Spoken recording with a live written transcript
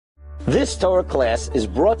This Torah class is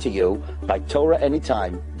brought to you by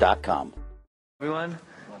TorahAnytime.com. Everyone,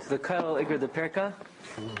 to the Kail Iger de Perka.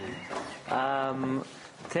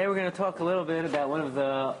 Today we're going to talk a little bit about one of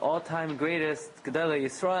the all-time greatest Gedolei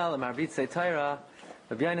Yisrael, the Marbitzei Torah,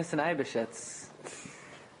 Rabbi Yonasan Eibeshitz.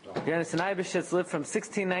 Rabbi Yonasan Eibeshitz lived from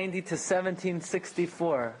 1690 to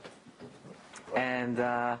 1764. And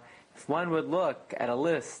if one would look at a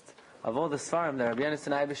list of all the Sfarim that Rabbi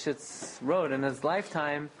Yonasan Eibeshitz wrote in his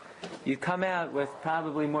lifetime, you'd come out with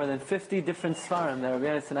probably more than 50 different Sfarim that Rabbi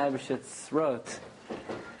Yonasan Eibeshitz wrote.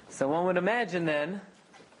 So one would imagine then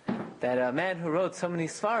that a man who wrote so many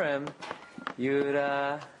Sfarim, you'd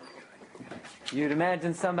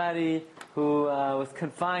imagine somebody who was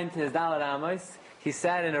confined to his Daled Amos. He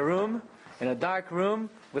sat in a room, in a dark room,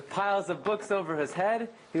 with piles of books over his head.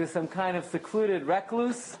 He was some kind of secluded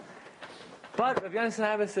recluse. But Rabbi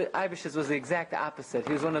Yonasan Eibeshitz was the exact opposite.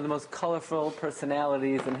 He was one of the most colorful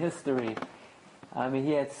personalities in history.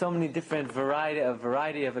 He had so many different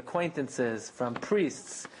variety of acquaintances, from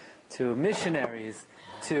priests to missionaries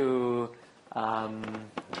to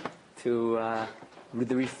the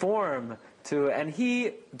Reform, and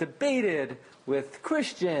he debated with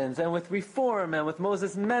Christians and with Reform and with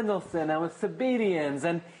Moses Mendelssohn and with Sabbateans,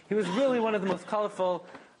 and he was really one of the most colorful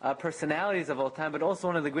personalities of all time, but also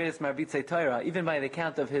one of the greatest Marbitzei Torah. Even by the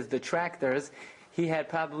count of his detractors, he had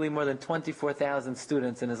probably more than 24,000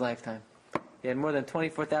 students in his lifetime. He had more than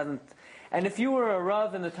 24,000. And if you were a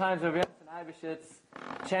Rav in the times of Rabbi Yonasan Eibeshitz,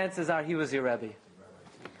 chances are he was your Rebbe.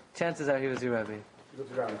 Chances are he was your Rebbe. He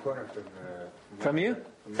lives around the corner from you?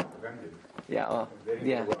 From Vendon. Yeah, well,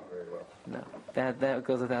 yeah. Very well. No, that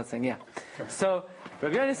goes without saying, yeah. So,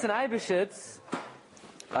 Rabbi Yonasan Eibeshitz,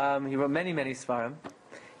 he wrote many, many Sfarim.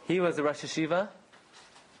 He was a Rosh Hashiva.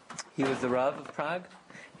 He was the Rav of Prague.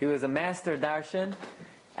 He was a master darshan.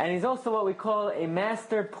 And he's also what we call a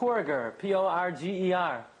master porger,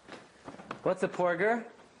 P-O-R-G-E-R. What's a porger?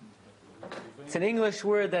 It's an English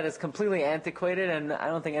word that is completely antiquated, and I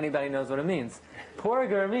don't think anybody knows what it means.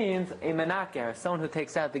 Porger means a menaker, someone who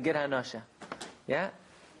takes out the Gid HaNosha. Yeah?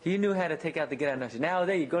 He knew how to take out the Gid HaNosha.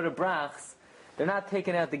 Nowadays, you go to Brachs, they're not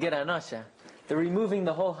taking out the Gid HaNosha. They're removing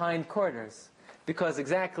the whole hind quarters. Because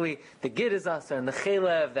exactly, the Gid is Asar, and the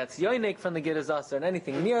Chelev, that's Yoinik from the Gid is Asar, and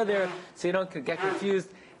anything near there, so you don't get confused.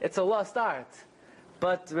 It's a lost art.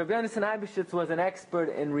 But Rabbi Yonasan Eibeshitz was an expert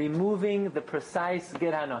in removing the precise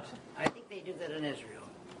Gid HaNosha. I think they do that in Israel.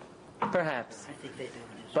 Perhaps. I think they do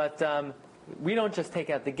in Israel. But we don't just take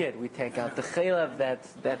out the Gid. We take out the Chelev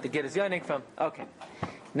that the Gid is Yonik from. Okay.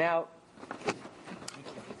 Now,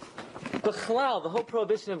 the Chalal, the whole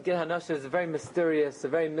prohibition of Gid HaNosha is a very mysterious, a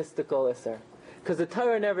very mystical Isser. Because the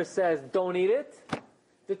Torah never says, don't eat it.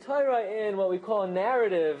 The Torah, in what we call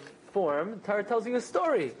narrative form, the Torah tells you a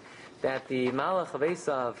story. That the Malach of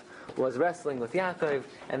Esav was wrestling with Yaakov,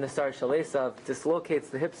 and the Sar Shal Esav dislocates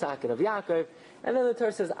the hip socket of Yaakov, and then the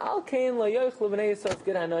Torah says, Al Kain lo yochlu b'nei Yisrael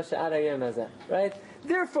gid hanosha ad hayom hazeh. Right?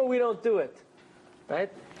 Therefore we don't do it.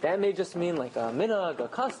 Right? That may just mean like a minhag, a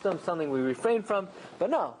custom, something we refrain from, but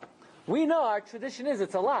no. We know our tradition is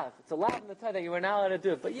it's a lav. It's a lav in the Torah that you are not allowed to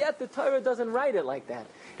do it. But yet the Torah doesn't write it like that.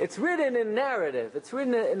 It's written in narrative. It's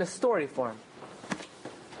written in a story form.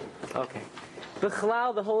 Okay. The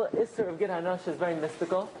Chalal, the whole Isser of Gid HaNosha is very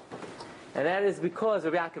mystical. And that is because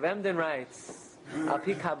Rabbi Yaakov Emden writes, Al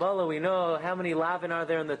Pi Kabbalah, we know how many Lavin are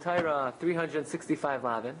there in the Torah, 365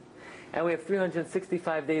 Lavin. And we have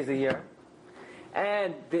 365 days a year.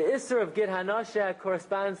 And the Isser of Gid HaNosha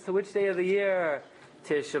corresponds to which day of the year?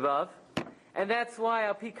 Tisha B'Av. And that's why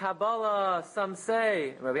Al Pi Kabbalah, some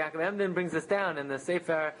say, Rabbi Yaakov Emden brings this down in the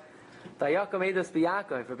Sefer Vayakom Eidos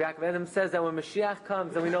B'Yaakov. Rabbi Yaakov Emden says that when Mashiach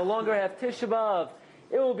comes and we no longer have Tisha B'Av,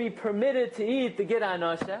 it will be permitted to eat the Gid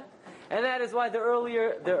HaNosha. And that is why the early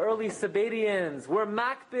Sabbateans were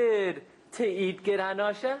makbid to eat Gid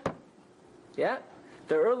HaNosha. Yeah?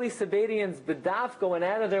 The early Sabbateans, B'daf, went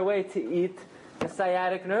out of their way to eat the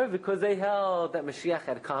sciatic nerve because they held that Mashiach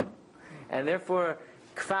had come. And therefore,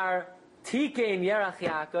 Kfar Tikein Yerach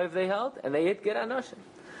Yaakov they held, and they ate Gid HaNosha.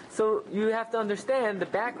 So you have to understand the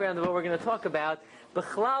background of what we're going to talk about.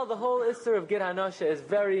 B'chlal, the whole Isser of Gid HaNosha is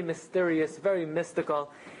very mysterious, very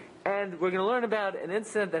mystical. And we're going to learn about an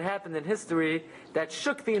incident that happened in history that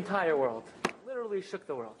shook the entire world. Literally shook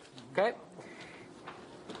the world. Okay?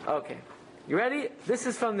 Okay. You ready? This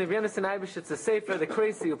is from the Rabbi Yonasan Eibeshitz Sefer, the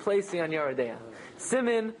Crazy Uplesi on Yeridea.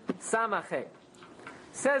 Simin Samachet.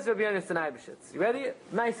 Says Rabbi Yonasan Eibeshitz. You ready?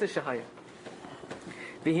 Maisa Shahaya.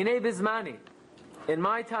 V'hinei bizmani. In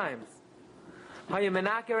my times, Haya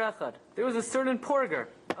menaker echad. There was a certain porger,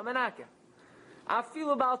 a menaker.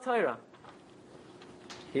 Afilu bal Torah.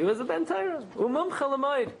 He was a Ben Torah.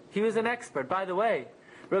 He was an expert. By the way,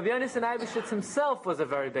 Rabbi Yonasan Eibeshitz himself was a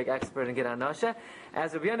very big expert in Gid HaNasha.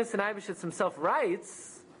 As Rabbi Yonasan Eibeshitz himself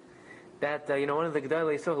writes, that, one of the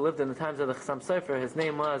Gedolei Yisrael who lived in the times of the Chassam Sofer, his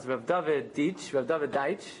name was Rav David Deitch.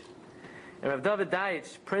 And Rav David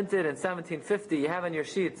Deitch printed in 1750, you have on your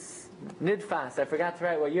sheets, Nidfas, I forgot to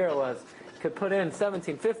write what year it was, you could put in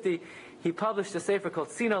 1750, he published a sefer called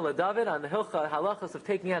Sino LeDavid on the halachos of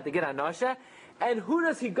taking out the Gid HaNasha. And who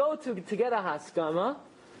does he go to get a haskama,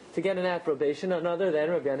 to get an approbation, none other than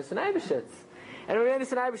Rabbi Yonasan Eibeshitz. And Rabbi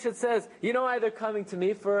Yonasan Eibeshitz says, why they're coming to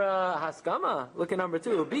me for a haskama? Look at number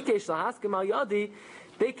 2. Bikesh lahaskama yadi.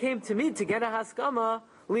 They came to me to get a haskama.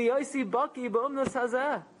 Liyosi baki b'umnas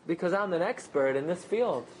hazeh. Because I'm an expert in this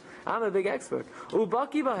field. I'm a big expert.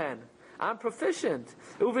 Ubaki bahen. I'm proficient.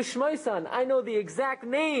 Uvishmoisan. I know the exact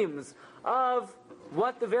names of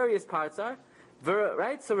what the various parts are.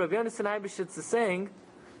 Right? So Rabbi Yonasan Eibeshitz is saying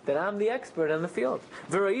that I'm the expert in the field.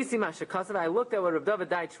 I looked at what Rav David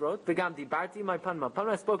Deitch wrote.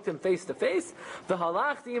 I spoke to him face to face. I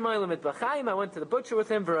went to the butcher with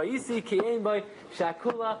him.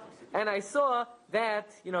 And I saw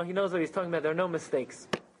that, he knows what he's talking about. There are no mistakes.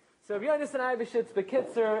 So Rabbi Yonasan Eibeshitz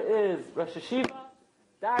Bekitzer is Rosh Hashiva,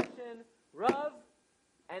 Darshan, Rav,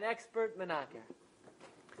 and expert Menakir.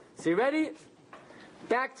 So you ready?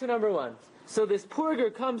 Back to number 1. So this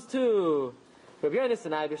purger comes to Rabbi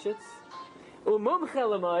Yonasan Eibeshitz.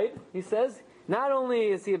 He says, not only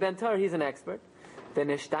is he a Ben Torah, he's an expert. The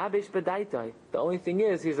only thing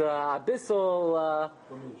is, he's a abyssal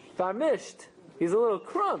farmished. He's a little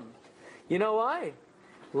crumb. You know why?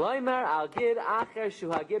 He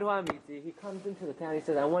comes into the town, he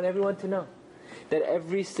says, I want everyone to know that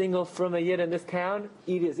every single from a yid in this town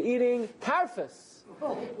is eating tarfus.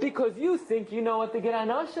 Because you think you know what the Gid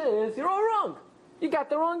HaNasha is, you're all wrong. You got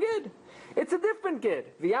the wrong Gid. It's a different Gid.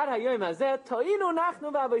 This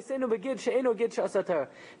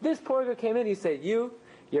porger came in, he said, you,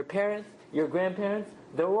 your parents, your grandparents,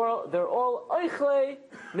 they're all oichlei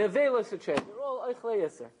nevela suchet. They're all oichlei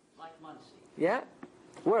yisr. Like Muncie. Yeah?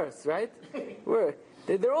 Worse, right?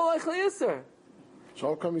 They're all oichlei yisr. So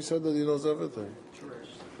how come he said that he knows everything?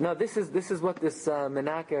 No, this is what this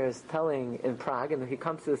Menaker is telling in Prague, and he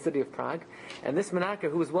comes to the city of Prague, and this Menaker,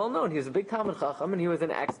 who was well known, he was a big Talmud Chacham, and he was an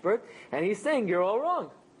expert, and he's saying, you're all wrong.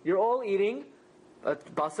 You're all eating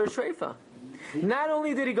basar shreifa. Not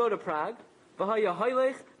only did he go to Prague,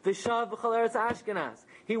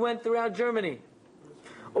 he went throughout Germany.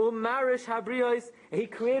 He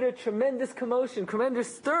created tremendous commotion,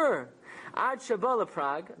 tremendous stir. Ad Shabala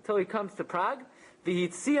Prague, until he comes to Prague.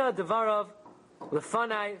 V'hitzia devarav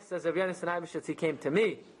lefanai, says Rabbi Yonasan Eibeshitz, he came to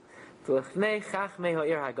me.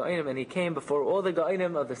 And he came before all the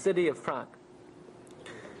Ga'inim of the city of Prague.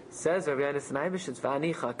 Says Rabbi Yonasan Eibeshitz,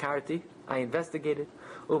 V'ani chakarti, I investigated.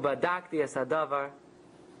 Ubadakti es hadavar.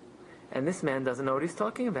 And this man doesn't know what he's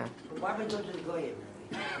talking about. Why would you go to the Goyim?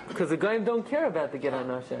 Because the Goyim don't care about the Gid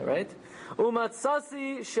HaNasha, right?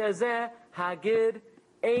 Umatsasi shezeh hagid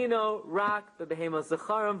eino rak bebehemos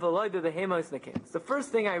zecharim v'loy bebehemos nekim. The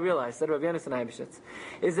first thing I realized, said Rabbi Yonasan Eibeshitz,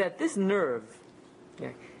 is that this nerve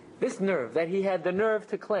that he had the nerve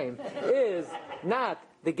to claim, is not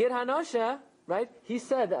the Gid HaNasha, right? He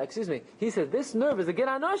said, this nerve is a Gid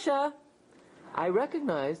HaNasha. I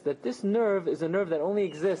recognize that this nerve is a nerve that only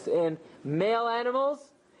exists in male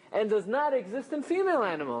animals and does not exist in female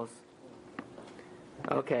animals.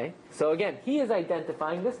 Okay, so again, he is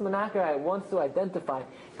identifying, this Menachai wants to identify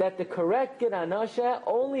that the correct Gid HaNasha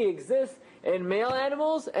only exists in male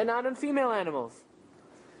animals and not in female animals.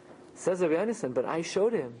 Says Rabbi Yonasan, but I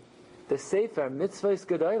showed him the Sefer Mitzvahs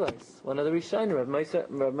Gedolos, one of the Rishonim, Rav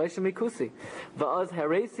Moshe Mikusi. Va'az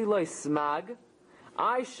haresi loy smag.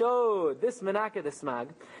 I showed this Menachai the smag.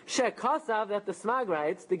 Shekasav, that the smag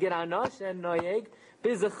writes, the Gid HaNasha noyeg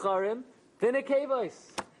bizacharim v'nekevos.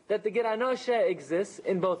 That the Gid HaNasha exists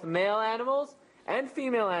in both male animals and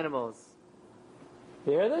female animals.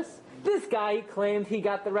 You hear this? This guy claimed he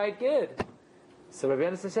got the right Gid. So Rabbi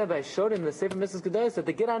Yonasan said, I showed him the Sefer Mitzvahs Gedolos that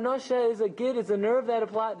the Gid HaNasha is a Gid, is a nerve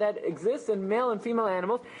that exists in male and female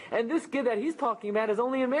animals, and this Gid that he's talking about is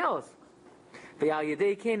only in males. Says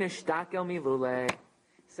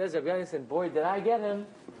Rabbi Yonasan, boy, did I get him.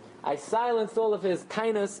 I silenced all of his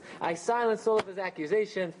tainus, I silenced all of his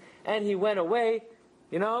accusations, and he went away.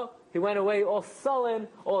 He went away all sullen,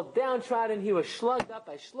 all downtrodden. He was slugged up.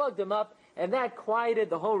 I slugged him up, and that quieted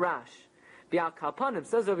the whole rash. Bial Kalpanim,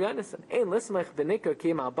 says Rabbi Yonasan, Ein lismech v'nikar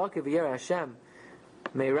ki ma'al baki v'yer Hashem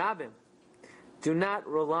me'rabim. Do not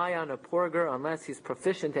rely on a porger unless he's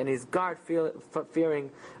proficient and he's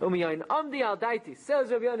God-fearing. Umiyayin amdi al daiti. Says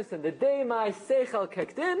Rabbi Yonasan, the day my seichel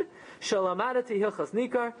kicked in, shalamadati hilchas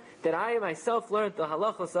nikar, that I myself learned the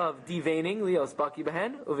halachos of deveining, lios baki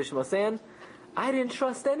behen, uvishmosein, I didn't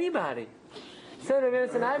trust anybody. Said Rabbi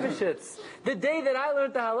Yonasan Eibeshitz, the day that I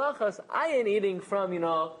learned the halachos, I ain't eating from,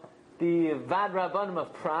 the Vad Rabbanim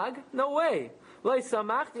of Prague. No way. Lo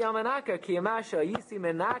samachti al menakar ki yamasha yisi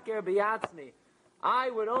menaker biyatzmi. I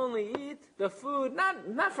would only eat the food,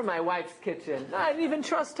 not from my wife's kitchen. I didn't even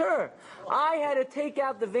trust her. I had to take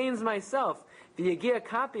out the veins myself.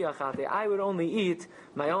 I would only eat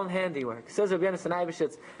my own handiwork. Says Rabbi Yonasan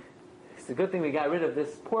Eibeshitz, it's a good thing we got rid of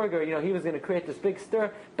this porger. He was going to create this big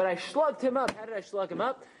stir, but I shlugged him up. How did I slug him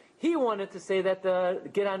up? He wanted to say that the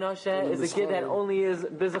Gid HaNoshe is a Gid that only is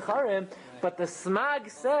Bizacharim, but the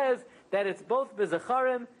Smag says that it's both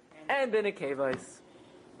Bizacharim and Binekevos.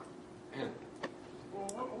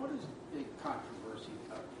 Well, what is the big controversy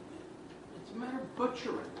about? It's a matter of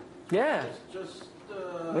butchering. Yeah. It's just.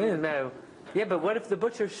 Wait a minute. Yeah, but what if the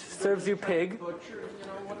butcher serves you pig?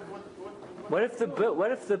 What if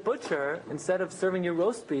the butcher, instead of serving you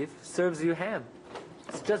roast beef, serves you ham?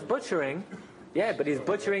 It's just butchering. Yeah, but he's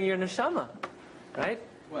butchering your neshama, right?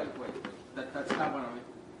 Wait. That's not what I mean.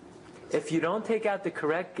 If you don't take out the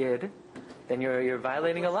correct gid, then you're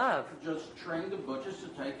violating a law. Just train the butchers to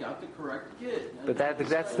take out the correct gid. But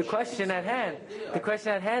that's the question at hand. The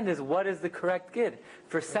question at hand is, what is the correct gid?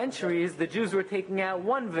 For centuries, the Jews were taking out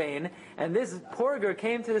one vein, and this porger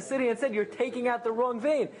came to the city and said, you're taking out the wrong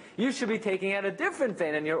vein. You should be taking out a different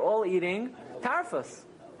vein, and you're all eating tarfus.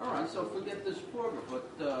 All right, so forget this porger,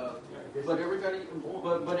 but anybody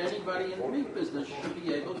in the meat business should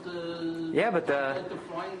be able to. Yeah, but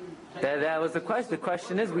that was the question. The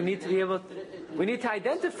question is, we need to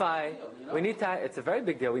identify. It's a very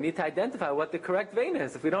big deal. We need to identify what the correct vein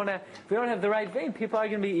is. If we don't have the right vein, people are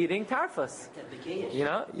going to be eating tarfus.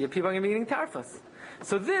 People are going to be eating tarfus.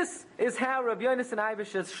 So this is how Rabbi Yonasan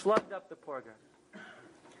Eibeshitz shlugged up the porger.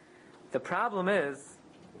 The problem is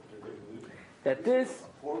that this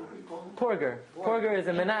porger is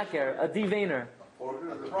a menaker, a deveiner.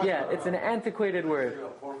 Yeah, it's an antiquated word.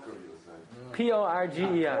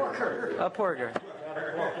 P-O-R-G-E-R. A porger.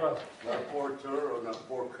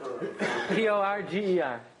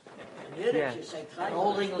 P-O-R-G-E-R. Yeah.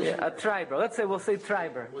 A triber. We'll say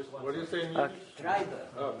triber. What do you say in English? Triber.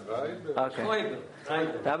 Okay.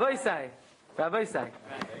 Rabbi Sai.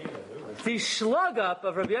 The shlug up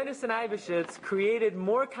of Rabbi Yonasan Eibeshitz created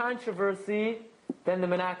more controversy than the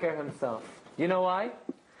menaker himself. You know why?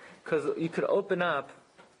 Because you could open up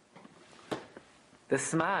the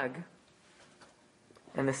smag,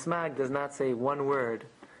 and the smag does not say one word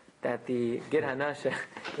that the Gid HaNoshe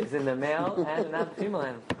is in the male and not the female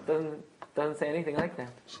animal. Doesn't say anything like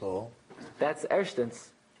that. So? That's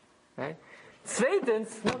erstens. Right?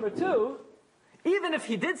 Zweitens, number two, even if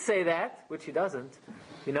he did say that, which he doesn't,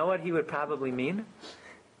 you know what he would probably mean?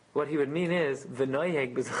 What he would mean is,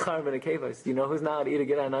 v'noyeg b'zachar v'nekevos. You know who's not allowed to eat a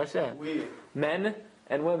Gid HaNoshe? Men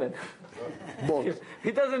and women. Both.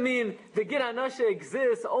 He doesn't mean the Gid HaNoshe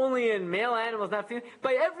exists only in male animals, not female.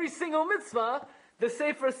 By every single mitzvah, the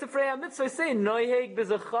Sefer Sifrei HaMitzvah say, noyeg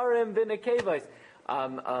b'zacharim v'nekevos.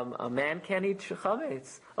 A man can't eat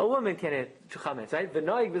chametz. A woman can't eat chametz, right?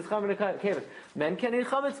 V'noyeg b'zacharim v'nekevos. Men can't eat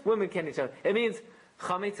chametz, women can't eat chametz. It means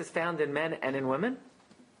chametz is found in men and in women.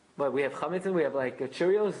 But we have chametz and we have like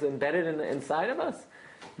Cheerios embedded inside of us.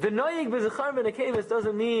 The noyeg b'zachar v'nekevos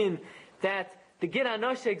doesn't mean that the Gid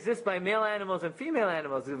HaNoshe exists by male animals and female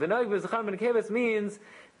animals. The noyeg b'zachar v'nekevos means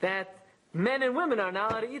that men and women are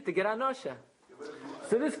not allowed to eat the Gid HaNoshe.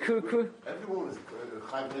 So this everyone is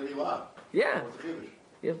chayv every lav. Yeah.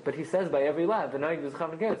 Yeah, but he says by every lav, the noyeg b'zachar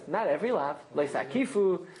v'nekevos. Not every lav. Like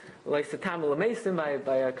sakifu, like satam l'mesim by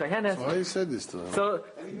a kohenes. So how you said this to him? So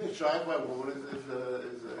anything shy by a woman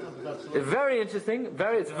is very interesting.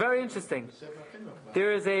 It's very interesting.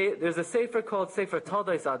 There's a sefer called Sefer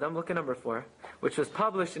Toldos Adam, look at number 4, which was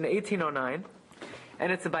published in 1809,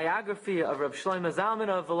 and it's a biography of Reb Shlomo Zalman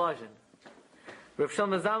of Volozhin. Reb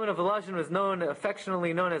Shlomo Zalman of Volozhin was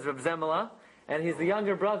affectionately known as Reb Zemela, and he's the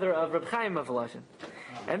younger brother of Reb Chaim of Volozhin.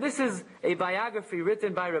 And this is a biography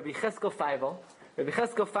written by Rabbi Cheskel Feivel. Rabbi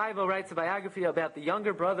Cheskel Feivel writes a biography about the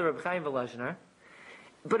younger brother of Chaim Volozhiner,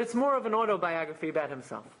 but it's more of an autobiography about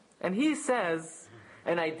himself. And he says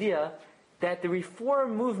an idea that the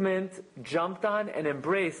Reform movement jumped on and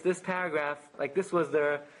embraced this paragraph, like this was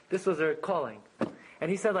their calling.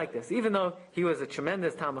 And he said like this, even though he was a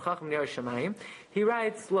tremendous Talmid Chacham Ner Shamayim, he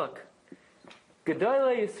writes, look,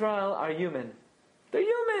 Gedolei Yisrael are human. They're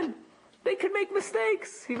human. They could make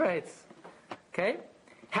mistakes, he writes. Okay?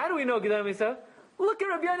 How do we know Gedolim Yisrael? Look at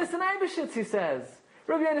Rabbi Yonasan Eibeshitz, he says.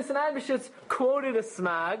 Rabbi Yonasan Eibeshitz quoted a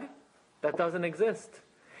smag that doesn't exist.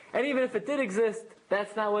 And even if it did exist,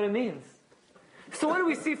 that's not what it means. So what do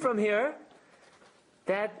we see from here?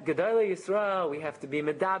 That Gedolei Yisrael, we have to be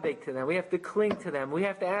medabek to them. We have to cling to them. We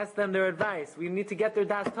have to ask them their advice. We need to get their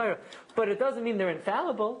das Torah. But it doesn't mean they're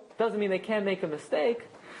infallible. It doesn't mean they can't make a mistake.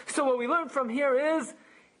 So what we learn from here is,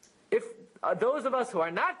 if those of us who are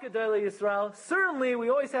not Gedolei Yisrael, certainly we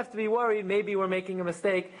always have to be worried maybe we're making a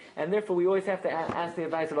mistake, and therefore we always have to ask the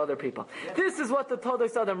advice of other people. Yes. This is what the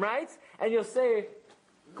Todos Adam writes, and you'll say,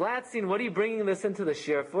 Glatstein, what are you bringing this into the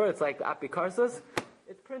Shiur for? It's like Apikarsas.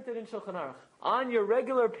 It's printed in Shulchan Aruch. On your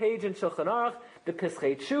regular page in Shulchan Aruch, the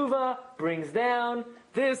Pischei Tshuva brings down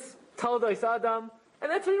this Todos Adam,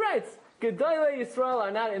 and that's what he writes. Gedolei Yisrael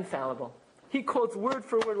are not infallible. He quotes word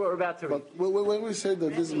for word what we're about to read. But when we say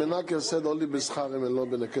that this Menaker said only B'scharim and not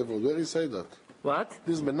Benekevod, where he say that? What?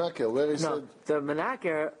 This Menaker, where he said... The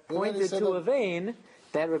Menaker pointed to a vein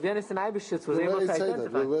that Rabbi Yonasan Eibeshitz was able to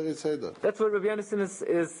identify. Where he say that? That's what Rabbi Yonasan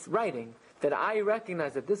is writing. That I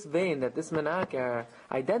recognize that this vein that this Menaker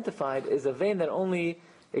identified is a vein that only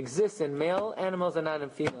exists in male animals and not in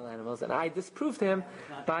female animals. And I disproved him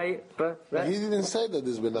by... He didn't say that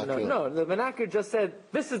this Menaker. No, the Menaker just said,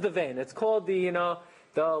 this is the vein. It's called the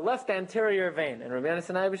left anterior vein. And Rabbi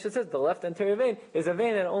Yonasan Eibeshitz says the left anterior vein is a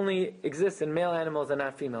vein that only exists in male animals and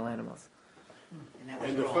not female animals.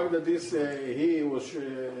 And the fact that this he was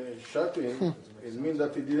shouting, it means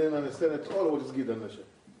that he didn't understand at all what is Gid HaNasheh.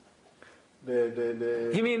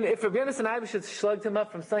 You mean if Rabbi Yonasan Eibeshitz slugged him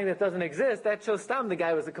up from something that doesn't exist, that shows Stam the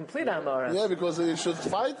guy was a complete Amora. Yeah, because he should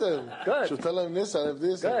fight him. Good. Should tell him this, I have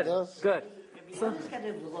this. Good. Good. There's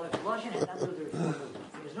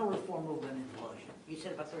no reform movement in Lodge. You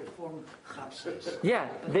said about the reform chapsas. Yeah,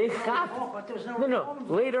 they chap. But there's no No.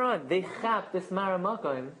 Later on, they chap this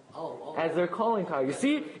Maramakim as their calling card. You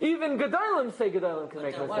see, even Gedolim say Gedolim can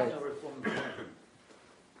make there was mistakes. no reform movement.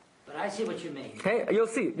 But I see what you mean. Okay, you'll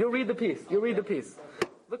see. You'll read the piece. You'll read the piece.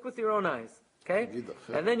 Look with your own eyes. Okay,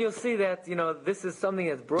 and then you'll see that this is something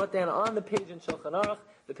that's brought down on the page in Shulchan Aruch.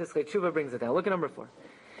 The Pischei Tshuva brings it down. Look at number 4.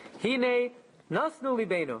 Hine nasnu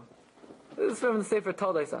libenu. This is from the Sefer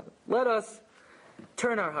Toldei Adam. Let us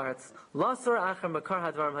turn our hearts. Lasor achar makar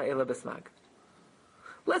hadvarim ha'ela b'smag.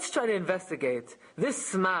 Let's try to investigate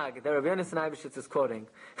this smag that Rabbi Yonasan Eibeshitz is quoting.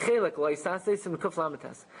 Chelek lo yisasei siman kuf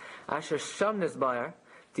lamites. Asher sham nisbayar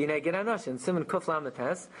dinei gid hanosha. In siman kuf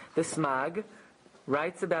lamites, the smag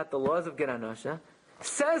writes about the laws of gid hanosha.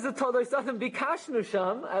 Says the Toldei Adam bikashnu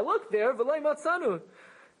sham. I looked there, v'loi matzanu.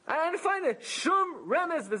 I didn't find it. Shum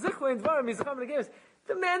remez v'zichvein dvarim mizcham v'gemes.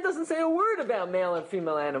 The man doesn't say a word about male and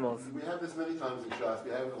female animals. We have this many times in Shas. We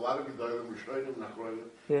have a lot of Gedolim, Rishonim, Nachronim,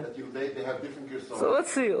 that they have different Gerson. So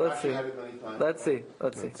let's see. Had it many times. Let's see.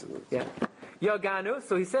 Yeah. Yoganu,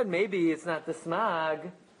 so he said maybe it's not the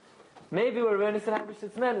smag. Maybe what Rabbi Yonasan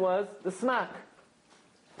Eibeshitz meant was the smak.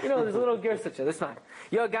 There's a little gersicha, the smak.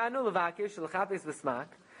 Yoganu levakish l'chapes b'smak.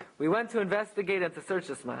 We went to investigate and to search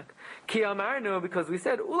the smak. Ki amarnu, because we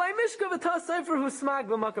said, ulai mishka v'ta sefer hu smak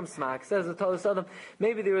v'makam smak. Says the Torah Sodom,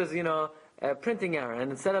 maybe there was, a printing error,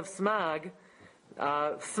 and instead of smag,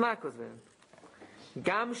 smak was written.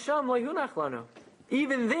 Gam sham lo yunach lanu.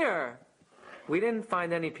 Even there, we didn't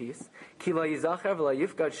find any peace. Ki lo yizacher v'lo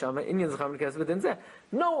yifgad shama inyan zcham n'kes v'din zeh.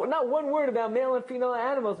 No, not one word about male and female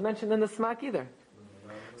animals mentioned in the smak either.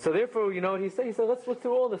 So therefore, you know what he said? He said, let's look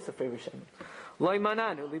through all the Sefer Rishonim. What?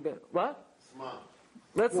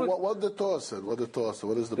 Let's look. What the Torah said? What the Torah said?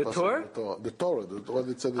 What is the Torah? The Torah. What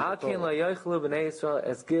it said in the Torah.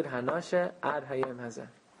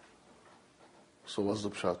 So what's the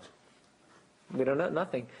pshat? We don't know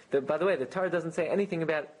nothing. By the way, the Torah doesn't say anything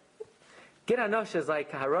about. Gid hanosha is like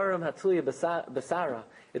hararim hatluya basara.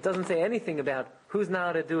 It doesn't say anything about who's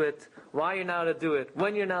not allowed to do it, why you're not allowed to do it,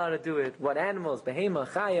 when you're not allowed to do it, what animals, behema,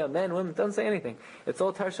 chaya, men, women. It doesn't say anything. It's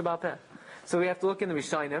all Torah Shabbat Peh. So we have to look in the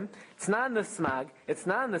Rishonim. It's not in the smag. It's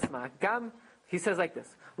not in the smag. Gam, he says like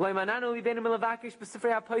this. I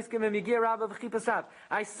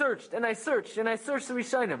searched and I searched and I searched the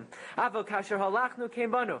Rishonim.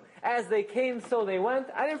 As they came, so they went.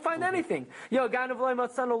 I didn't find anything. Nobody.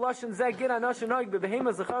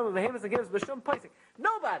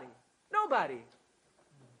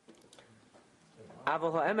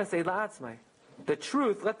 The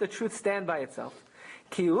truth, let the truth stand by itself.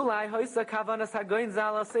 You know what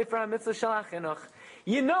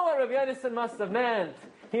Rabbi Yonasan must have meant?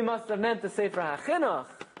 He must have meant the Sefer HaChinuch.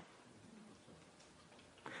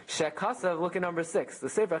 Shekasav, look at number 6. The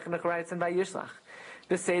Sefer HaChinuch writes in Vayishlach.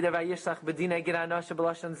 V'seder Vayishlach b'dinei gid hanosha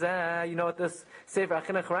b'lashon zeh. You know what this Sefer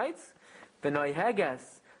HaChinuch writes? V'noi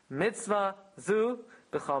heges mitzvah zu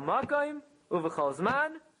b'chal makoim uv'chal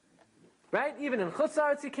zman. Right? Even in Chutz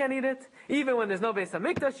La'aretz you can't eat it. Even when there's no Beis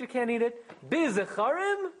HaMikdash you can't eat it.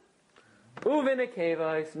 Bizecharim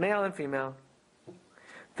u'v'nekevos, male and female.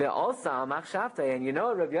 Ve'olsa machshavta, and you know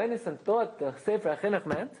what Rabbi Yonasan thought the Sefer HaChinuch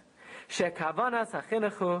meant? Shekavanas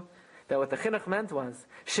HaChinuchu, that what the Chinuch meant was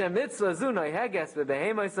Shemitzvah zu noiheges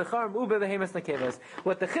bebehemois zecharim u'bebehemois nekevos.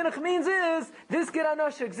 What the Chinuch means is this Gid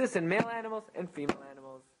Anosha exists in male animals and female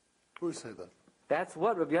animals. Who say that? That's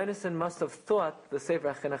what Rabbi Yonasan must have thought the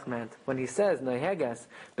Sefer HaChinuch meant. When he says, Noihegas,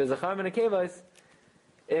 Bezacharim and Nekevos,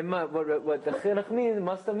 what the Chinuch means,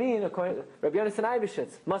 must have mean, according to Rabbi Yonasan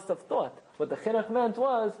Eibeshitz, must have thought. What the Chinuch meant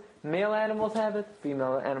was, male animals have it,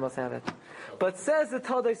 female animals have it. But says the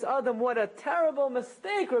Taldos Adam, what a terrible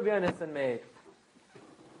mistake Rabbi Yonasan made.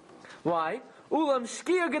 Why? Ulam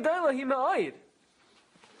Shkia Gedayla Hi Ma'oid.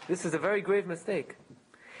 This is a very grave mistake.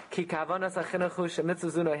 What the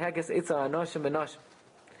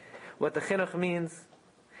chinuch means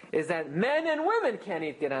is that men and women can't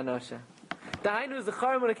eat Gid Hanosha.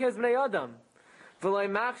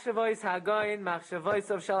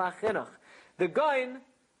 The Goyin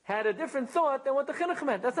had a different thought than what the chinuch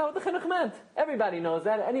meant. That's not what the chinuch meant. Everybody knows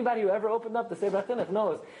that. Anybody who ever opened up the Sefer HaChinuch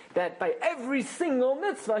knows that by every single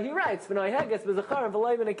mitzvah he writes, right?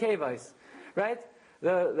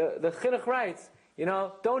 The chinuch writes, you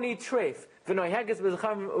know, don't eat treif. What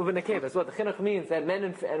the chinuch means that men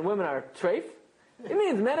and women are treif. It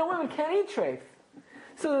means men and women can't eat treif.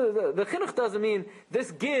 So the chinuch doesn't mean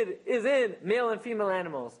this gid is in male and female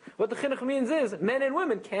animals. What the chinuch means is men and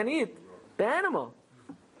women can't eat the animal.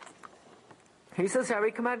 He says,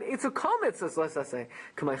 "Hari command it's a komitz." Let's say,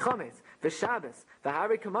 "Kamay chometz v'Shabbos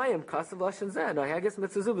v'Hari kamayim kasav lashon zeh no haggis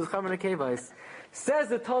mitzuzu b'zchamer nekevais." Says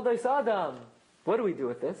the Taldos Adam. What do we do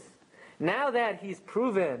with this? Now that he's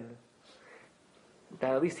proven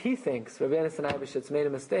that at least he thinks Rabbi Yonasan Eibeshitz made a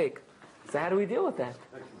mistake, so how do we deal with that?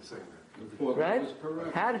 Right?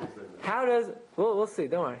 How does? We'll see.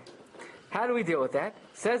 Don't worry. How do we deal with that?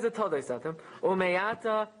 Says the Taldos Adam,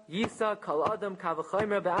 "Umeyata yisa kol adam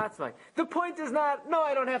kavachaymer be'atzmai." The point is not, no,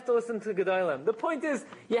 I don't have to listen to Gedolim. The point is,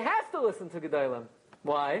 you have to listen to Gedolim.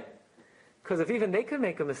 Why? Because if even they could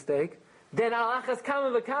make a mistake, then alachas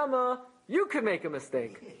kama v'kama, you could make a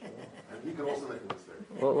mistake. And he can also make a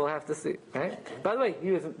mistake. Well, we'll have to see, right? By the way,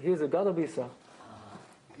 he was a gadol bisa.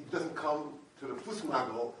 He doesn't come to the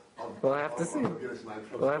fusmagel of. We'll have to see.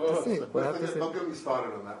 We'll have to see. We'll have to see. Don't get me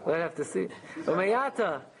started on that one. We'll have to see.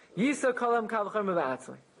 Umayata yisa kolam kavachar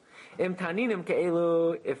mevatzli. Im taninim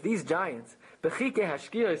ke'elu. If these giants bechike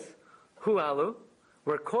hashkios hualu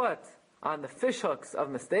were caught on the fish hooks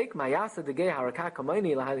of mistake, mayasa degei harakak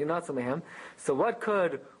kamayni lahadinatzu mehem. So what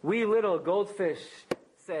could we little goldfish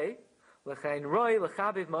say?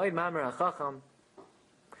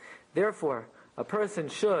 Therefore, a person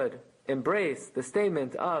should embrace the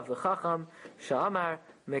statement of the Chacham, Sha'amar,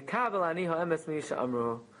 Mekabel ani ha'emes mi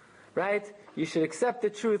sha'amru. Right? You should accept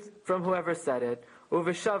the truth from whoever said it.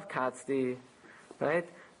 Uveshav katzdi. Right?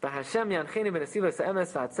 Hashem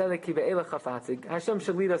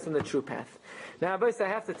should lead us in the true path. Now, boys, I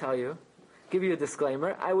have to tell you, give you a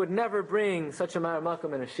disclaimer, I would never bring such a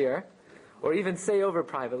Maramakam in a shir, or even say over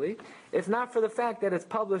privately, if not for the fact that it's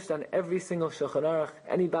published on every single Shulchan Aruch.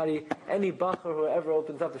 Anybody, any bacher who ever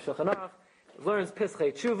opens up the Shulchan Aruch, learns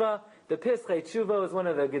Pischei Tshuva. The Pischei Tshuva is one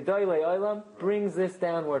of the Gedolei Olam, brings this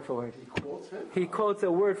down word for word. He quotes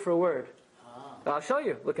it word for word. I'll show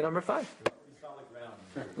you. Look at number 5.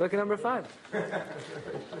 Look at number 5.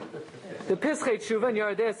 The Pischei Tshuva in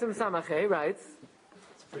Yardei Sim Samachei writes,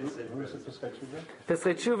 Pischei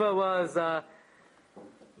Tshuva was,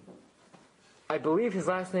 I believe his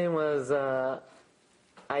last name was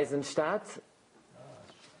Eisenstadt,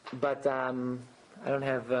 but I don't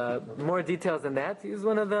have more details than that. He's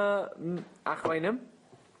one of the Achronim.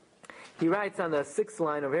 He writes on the 6th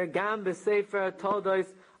line over here, Gam b'sefer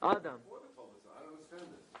Taldos Adam. I don't understand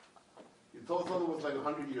this. You told us was like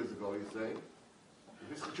 100 years ago, you say.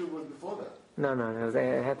 This Chutz was before that. No,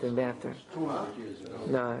 it had to be after. 200 years ago.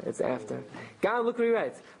 No, it's after. Gam, look what he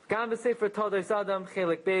writes. Gam b'sefer Taldos Adam,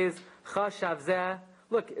 Chelik Beis, Chashav Zeh.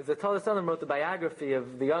 Look, if the Taldos Adam wrote the biography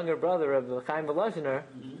of the younger brother of the Chaim Volozhiner,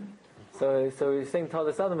 so he's saying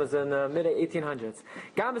Taldos Adam was in the mid-1800s.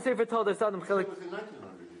 Gam b'sefer Taldos Adam, Chelik... It was in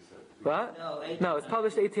 1900, you said. What? No, it's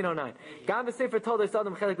published 1809. Gam b'sefer Taldos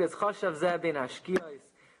Adam, Chelik Beis, Chashav Zeh ben Ashkiyos.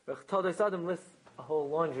 Taldos Adam lists a whole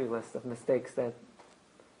laundry list of mistakes that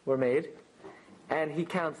were made. And he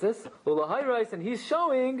counts this, and he's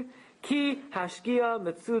showing ki hashkia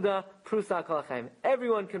mitzuda prusa kalachaim.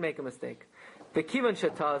 Everyone can make a mistake. The kivan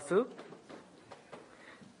shetasu,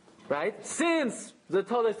 right? Since the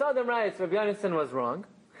Toldos Adam writes Rabbi Yonasan was wrong,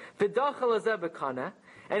 v'dachal hazeh b'kana,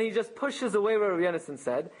 and he just pushes away what Rabbi Yonasan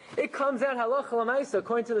said, it comes out halacha l'maisa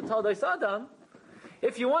according to the Toldos Adam.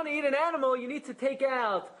 If you want to eat an animal, you need to take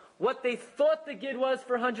out what they thought the gid was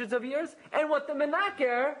for hundreds of years, and what the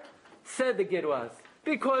menaker said the gid was.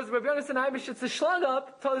 Because Rabbi Yonasan Eibeshitz, the shlag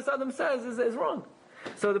up, Toldos Adam says is wrong.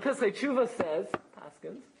 So the Pesach Tshuva says,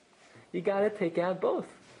 Paskins, you got to take out both.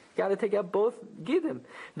 You got to take out both gidim.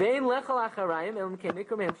 Ve'en lechal acharayim elam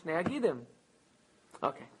kenikru mehem shnei gidim.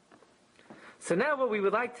 Okay. So now what we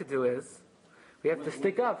would like to do is, we have to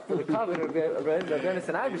stick up for the covenant of Rabbi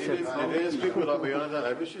Yonasan Eibeshitz. Did they speak with Rabbi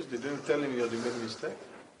Yonasan Eibeshitz? They didn't tell him you made a mistake?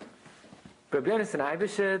 Rabbi Yonasan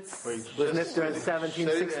Eibeshitz was nifter in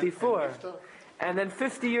 1764. And then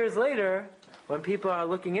 50 years later, when people are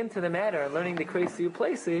looking into the matter and learning the crazy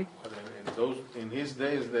uplacey, in his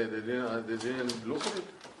days, they didn't look at it.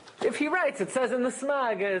 If he writes, it says in the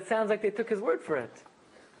smag, it sounds like they took his word for it.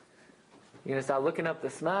 You're going to start looking up the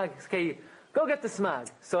smag. Okay, go get the smag.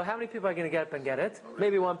 So how many people are going to get up and get it?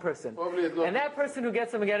 Maybe one person. And that person who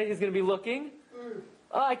gets up and get it is going to be looking.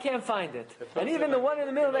 Oh, I can't find it. And even the one in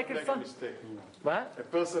the middle that can find. What? A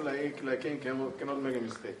person like him cannot make a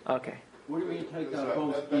mistake. Okay. What do you mean take out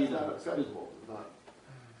both That's gidim? not acceptable. It's not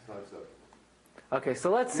acceptable. Okay,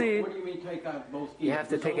 so let's see. What do you mean take out both gidim? You have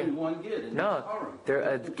to There's take only it. one gid in No, this Torah. there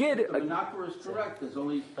a gid. The menaker is correct. There's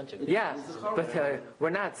only Yes, it's a Torah. but we're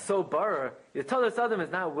not so bar. The Toldos Adam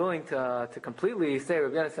is not willing to completely say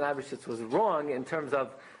Rabbi Yonasan Eibeshitz was wrong in terms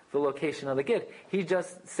of the location of the gid. He's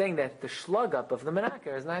just saying that the shlug up of the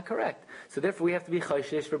menaker is not correct. So therefore we have to be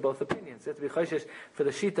chayshish for both opinions. We have to be chayshish for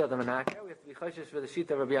the shita of the menaker. We have to be chayshish for the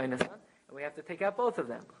shita of Rabbi Yonasan, and we have to take out both of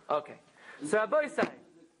them. Okay. So Rabbi Sai,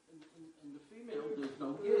 In the female, there's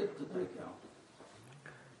no gid to take out.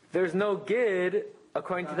 there's no gid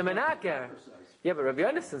according to the menaker. Yeah, but Rabbi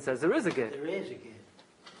Yonasan says there is a gid. There is a gid.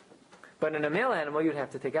 But in a male animal, you'd have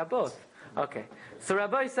to take out both. Okay. So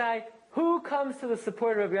Rabbi Sai, who comes to the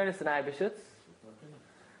support of Rabbi Yonasan Eibeshitz?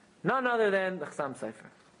 None other than the Chassam Sofer.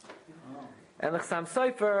 And the Chassam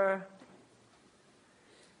Sofer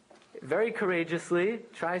very courageously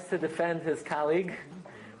tries to defend his colleague,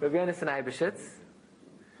 Rabbi Yonasan Eibeshitz,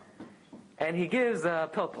 and he gives a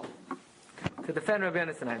pilpul to defend Rabbi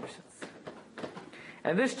Yonasan Eibeshitz.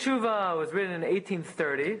 And this tshuva was written in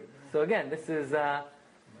 1830. So again, this is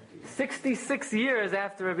 66 years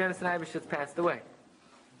after Rabbi Yonasan Eibeshitz passed away.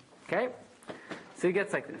 Okay? So he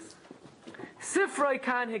gets like this. Sifroi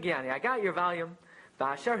kan higiani. I got your volume.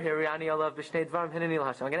 Bashar hiriani alav b'shnei dvarim hinani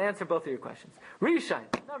l'hashem. I'm going to answer both of your questions. Rishon,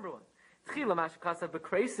 number one. Tchila mashu kasav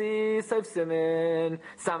b'kreisi seif simin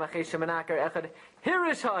samachei shemenakar echad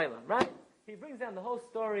hirish ha'olam. Right? He brings down the whole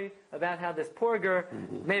story about how this porger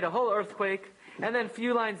made a whole earthquake. And then a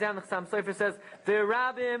few lines down, the Chassam Sofer says,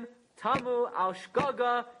 V'rabim tamu al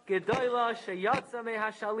shgaga gedoyla sheyatza me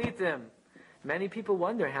hashalitim. Many people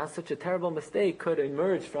wonder how such a terrible mistake could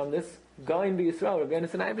emerge from this Goin b'Yisrael, Rabbi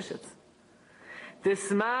Yonasan Eibeshitz.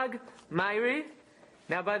 This smag Mairi.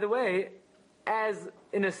 Now, by the way, as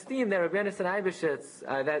in esteem that Rabbi Yonasan Eibeshitz,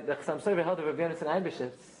 that the Chassam Sofer held of Rabbi Yonasan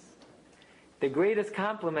Eibeshitz, the greatest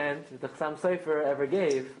compliment the Chassam Sofer ever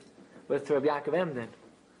gave was to Rabbi Yaakov Emden.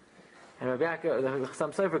 And the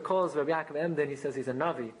Chassam Sofer calls Rabbi Yaakov Emden, he says he's a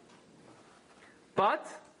Navi. But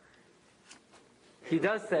he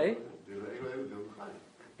does say,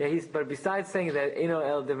 but besides saying that Eino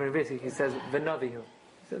El Devervisi, he says V'Navihu.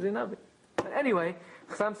 He says V'Navi. But anyway,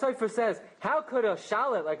 Chassam Sofer says, how could a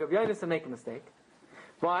shalit like Rabbi Yonasan make a mistake?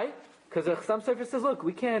 Why? Because the Chassam Sofer says, look,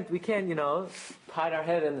 we can't, hide our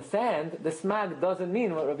head in the sand. The smag doesn't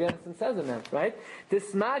mean what Rabbi Yonasan says in that, right? The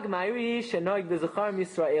smag ma'iri shenoig b'zachar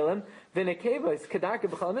Yisraelim v'nekevos kedarke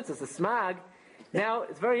b'chal mitzvos. The smag. Now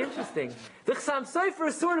it's very interesting. The Chassam Sofer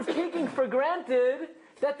is sort of taking for granted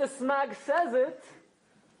that the smag says it,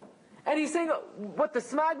 and he's saying what the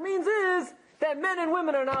smag means is that men and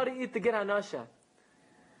women are now to eat the gid hanasha.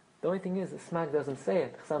 The only thing is, the smag doesn't say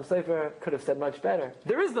it. Chassam Sofer could have said much better.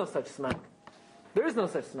 There is no such smag. There is no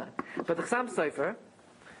such smag. But the Chassam Sofer,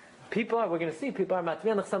 we're going to see, people are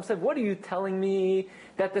matvi on the Chassam Sofer. What are you telling me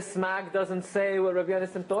that the smag doesn't say what Rabbi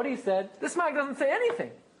Yonasan thought he said? The smag doesn't say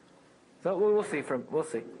anything. So we'll see. We'll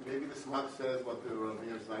see. Maybe the smag says what the Rabbi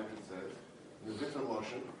Yonasan says in a different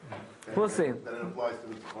motion. We'll see. That it applies to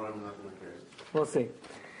the Torah and not in the case. We'll see.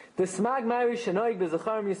 The smag mari shenoig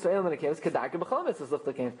b'zachar Yisrael menakevos kedarke b'chol mitzvos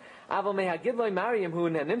l'chtakim. Aval mehagid loy mariam hu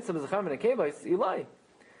nenimtzam b'zachar menakevos ilai.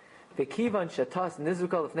 V'kivan shatas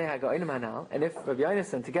nizrukol l'fnei haga'onim hanal. And if Rabbi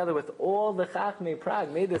Yonasan, together with all the Chachmei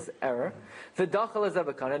Prague, made this error, v'dachal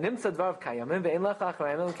azavakana nimtzad dvarav kayamim ve'in lach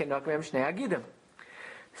acharayim l'kenakim shnei hagidim.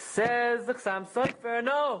 Says the Chassam Sofer,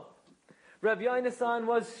 no. Rabbi Yonasan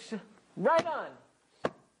was right on.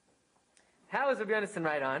 How is Rabbi Yonasan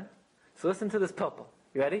right on? So listen to this popel.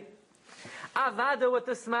 You ready? Avada, what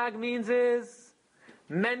the smag means is,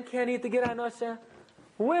 men can't eat the Gid HaNosha,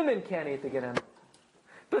 women can't eat the Gid HaNosha.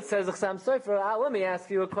 But says Chasam Sofer, let me ask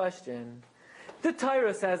you a question. The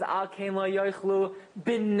Torah says, Al Kain Lo Yoichlu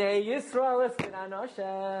B'nei Yisrael Es Gid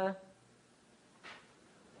HaNosha.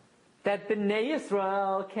 That B'nei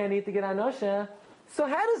Yisrael can't eat the Gid HaNosha. So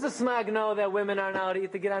how does the smag know that women are not allowed to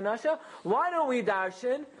eat the Gid HaNosha? Why don't we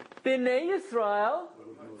darshan B'nei Yisrael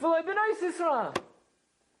V'loi B'nei Yisrael?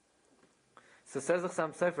 So says the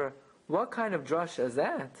Chasam Sofer, what kind of drasha is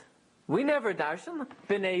that? We never darshan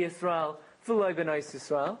B'nei Yisrael V'loi B'nei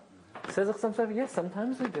Yisrael. Says the Chasam Sofer, yes,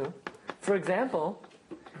 sometimes we do. For example,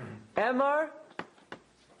 Emar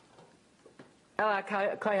El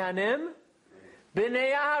Kohanim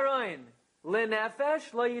B'nei Aharon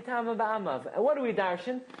L'nefesh Lo Yitama Ba'amav. And what do we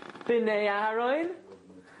darshan? B'nei Aharon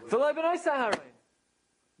V'loi B'nei Aharon.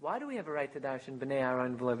 Why do we have a right to darshan B'nei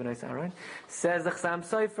Aharon V'loi B'nei Aharon? Says the Chasam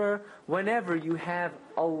Sofer, whenever you have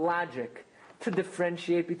a logic to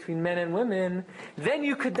differentiate between men and women, then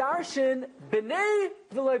you could darshan B'nei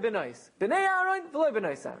V'loi B'nei. B'nei Aharon V'loi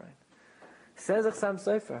B'nei Aharon. Says the Chasam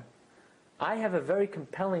Sofer, I have a very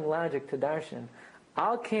compelling logic to darshan.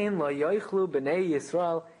 Al Kain Lo Yoichlu B'nei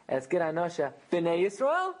Yisrael as Gid HaNosha B'nei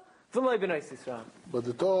Yisrael V'loi B'nei Yisrael. But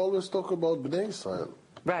the Torah always talk about B'nei Yisrael.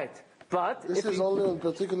 Right. But this is only on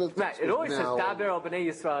particular text. Right, it always says Daber al B'nei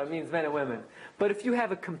Yisrael, it means men and women. But if you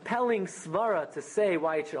have a compelling svara to say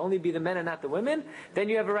why it should only be the men and not the women, then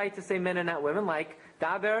you have a right to say men and not women, like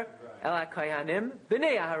Daber el HaKohanim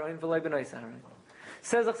B'nei Aharon V'loi B'nei Aharon.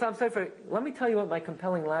 Says Chasam Sofer, let me tell you what my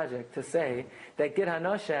compelling logic to say that Gid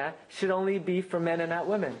HaNosha should only be for men and not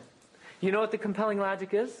women. You know what the compelling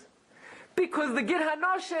logic is? Because the Gid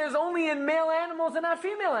HaNosha is only in male animals and not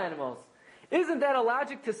female animals. Isn't that a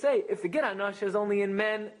logic to say, if the Gid HaNosha is only in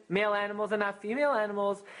male animals and not female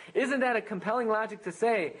animals, isn't that a compelling logic to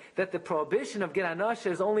say that the prohibition of Gid HaNosha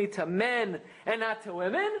is only to men and not to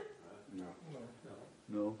women?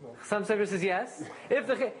 No. Some Sofer says yes. If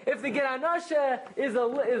the Gid HaNosha is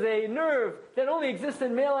a nerve that only exists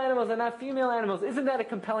in male animals and not female animals, isn't that a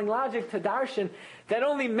compelling logic to darshan that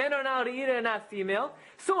only men are allowed to eat it and not female?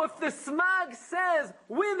 So if the smag says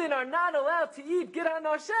women are not allowed to eat Gid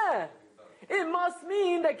HaNosha, it must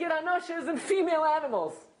mean that Gid HaNosha is in female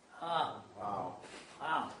animals. Wow.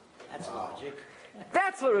 That's logic.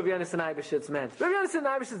 That's what Rabbi Yonasan Eibeshitz meant. Rabbi Yonasan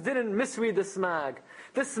Eibeshitz didn't misread the smag.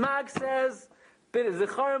 The smag says,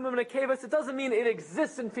 it doesn't mean it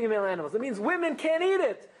exists in female animals. It means women can't eat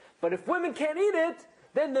it. But if women can't eat it,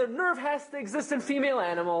 then the nerve has to exist in female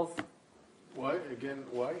animals. Why? Again,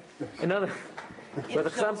 why? But the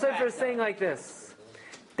Chasam Sofer is saying like this,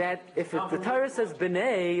 that if the Torah says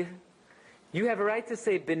B'nei, you have a right to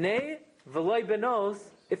say B'nei V'loi Benos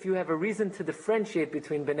if you have a reason to differentiate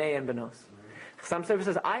between B'nei and Benos. Some Sofer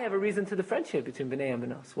says, I have a reason to differentiate between B'nei and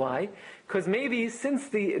Benos. Why? Because maybe since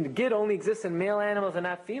the Gid only exists in male animals and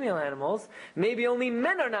not female animals, maybe only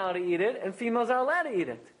men are not allowed to eat it and females are allowed to eat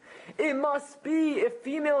it. It must be, if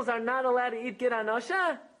females are not allowed to eat Gid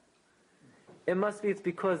HaNosha, it must be it's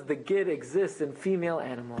because the Gid exists in female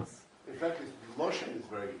animals. In fact, the lotion is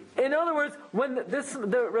very... In other words, when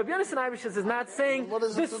the Rabbi Yonasan Eibeshitz is not saying the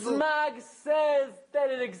smag says that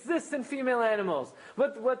it exists in female animals.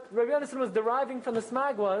 What Rabbi Yonasan was deriving from the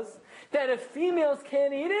smag was that if females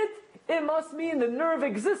can't eat it, it must mean the nerve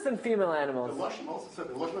exists in female animals. The lotion also said,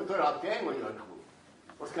 the lotion of Torah, al-kain,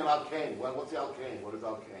 what's kind of al-kain? What's the al-kain? What is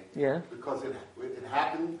al-kain? Yeah. Because it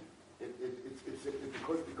happened, it's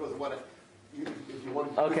because what... If you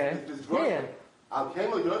want to... Okay. Yeah.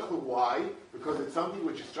 Al-kain lo-yochlu, why? Because it's something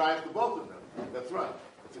which strives to both of them. That's right.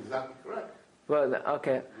 That's exactly correct. Well,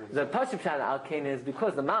 okay. The Parsha Pshat al-kain is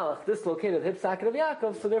because the Malach dislocated the hip socket of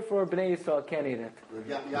Yaakov, so therefore Bnei Yisrael can't eat it.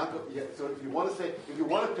 So if you want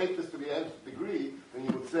to take this to the nth degree, then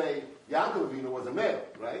you would say Yaakov Avinu was a male,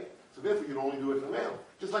 right? So therefore you only do it for male.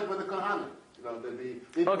 Just like with the Kohanim.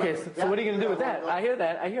 Okay, so what are you going to do with that? I hear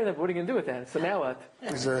that, but what are you going to do with that? So now what?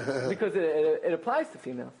 Because it applies to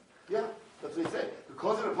females. Yeah, that's what he said.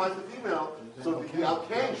 Because it applies to female, so the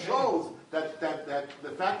al-kain shows that the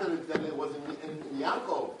fact that it was in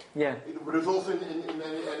Yaakov, yeah, but it's also in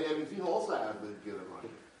every female also has the Gid HaNosha.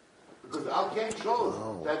 Because the al-kain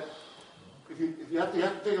shows that if you have to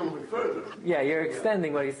take it a little bit further. Yeah, you're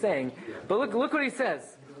extending what he's saying. Yeah. But look what he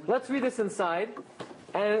says. Let's read this inside.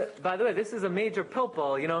 And by the way, this is a major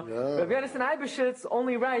pilpul, you know. Yeah. Rabbi Yonasan Eibeshitz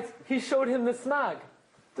only writes, he showed him the smag.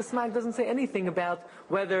 The smag doesn't say anything about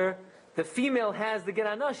whether the female has the Gid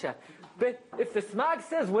HaNosha. But if the smag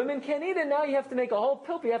says women can't eat it, now you have to make a whole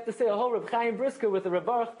pilp. You have to say a whole Reb Chaim Brisker with a Reb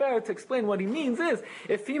Baruch Ber to explain what he means is,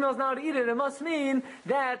 if females not eat it, it must mean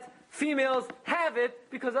that females have it,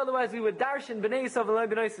 because otherwise we would darshan b'nei Yisrael v'lo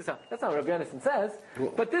b'nei Yisrael. That's not what Rabbi Yonasan says.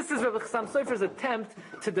 But this is Rabbi Chassam Sofer's attempt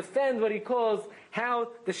to defend what he calls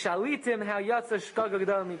how the shalitim, how yatsa shkaga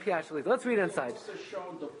gedol mi pi shalit. Let's read inside. It's to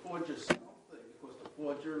show the forger's something, because the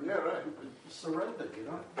forger surrendered, you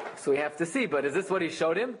know. So we have to see, but is this what he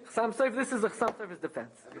showed him? Chassam Sofer, this is Chassam Sofer's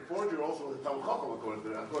defense. And the forger also was a Talmud Chacham according to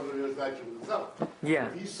the action himself. Yeah.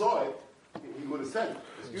 If he saw it, he would have said.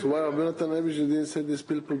 So why Rabbi Natan Abish didn't say this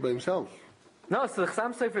pilpul by himself? No, so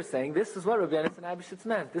Chassam Sofer is saying this is what Rabbi Yonasan Abishitz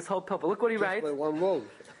meant. This whole pilpul. Look what he writes. By one word.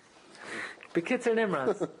 Bekitzer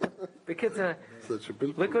Nimraz. Bekitzer. Such a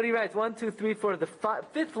pilpul. Look what he writes. 1, 2, 3, 4. The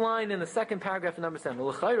fifth line in the second paragraph of number 7.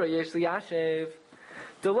 L'chayra yesh li yashev.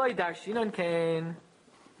 Delay darshinon kain.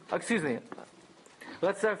 Excuse me.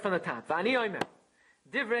 Let's start from the top. V'ani oimer.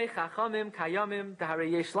 Divrei chachamim kayamim dahare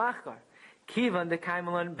yesh lachkar. Kivan de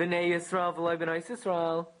kaimalan b'nei Yisrael v'loy b'nei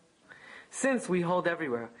Yisrael. Since we hold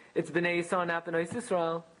everywhere, it's b'nei Yisrael, not b'nei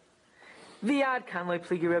Yisrael. V'yad kan loy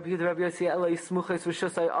pligi Rabbi Yehuda Rabbi Yossi eloi smuches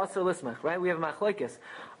v'shosai aser lismach. Right? We have machlokes.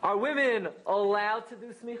 Are women allowed to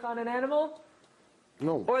do smicha on an animal?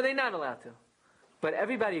 No. Or are they not allowed to? But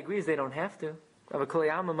everybody agrees they don't have to. So why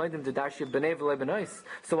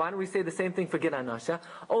don't we say the same thing for Gid Anasha?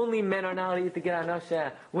 Only men are not allowed to eat the Gid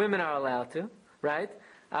Anasha. Women are allowed to. Right?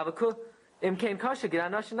 So it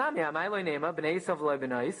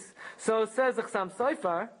says the Chassam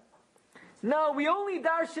Sofer, no, we only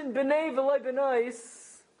darshan b'nei v'loy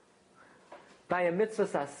b'nois by a mitzvah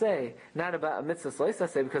saseh, not about a mitzvah slice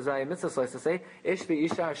saseh, because by a mitzvah slice saseh, ish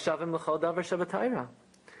v'isha shavim l'chol davar shabbatayra.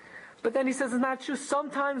 But then he says it's not true.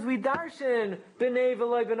 Sometimes we darshan b'nei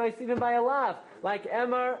v'loy b'nois even by a lav, like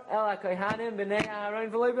Emor el hakohanim b'nei Aaron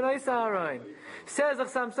v'loy b'nois Aaron. Says the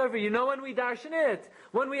Chassam Sofer, you know when we darshan it?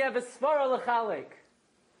 When we have a svara l'chalik.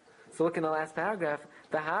 So look in the last paragraph.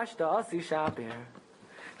 V'hash da'asi shabir.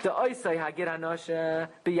 Da'osai hagir anosha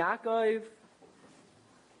b'Yakov.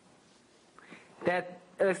 That,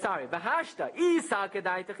 v'hashta, isa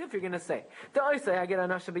kedaitach, if you're going to say. Da'osai hagir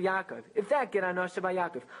anosha b'Yakov. If that gir anosha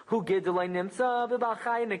b'Yakov, who gidulay nimtza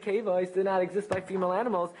b'balchai nekevos, did not exist by female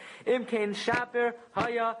animals, imkein shaper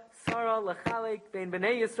haya sara l'chalik bein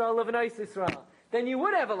b'nei Yisrael l'v'nei Yisrael. Then you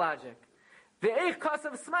would have a logic. Ve'eich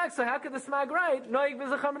kasav smag, so how could the smag write? Noig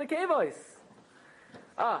v'zacham nekevos.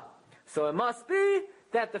 So it must be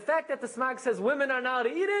that the fact that the smag says women are not to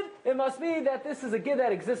eat it, it must be that this is a gid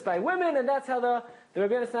that exists by women, and that's how the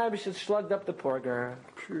Rabbi Glatstein should slugged up the porger.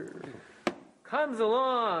 Comes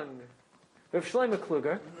along Rav Shlomo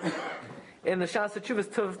Kluger in the Shas Tshuvas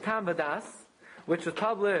Tov Tam Vadas, which was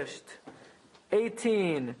published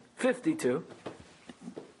 1852,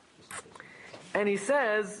 and he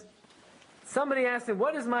says, somebody asked him,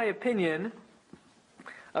 what is my opinion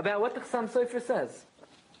about what the Chassam Sofer says?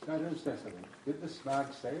 I don't understand something. Did the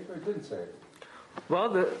smag say it or didn't say it? Well,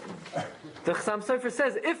 the Chassam Sofer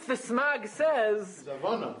says, if the smag says...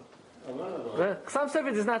 The Chassam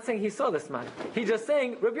Sofer is not saying he saw the smag. He's just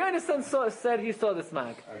saying, Rabbi Yonasan said he saw the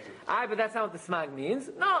smag. But that's not what the smag means.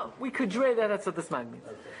 No, we could dray that that's what the smag means.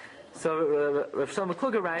 So Rav Shlomo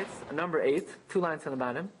Kluger writes, number 8, 2 lines on the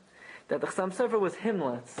bottom, that the Chassam Sofer was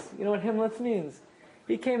himlets. You know what himlets means?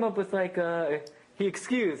 He came up with like he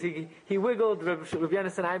excused, he wiggled Rabbi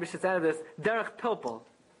Yonasan Eibishitz out of this derech pilpul.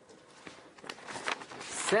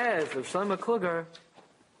 Says Rav Shlomo Kluger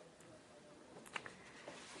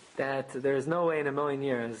that there is no way in a million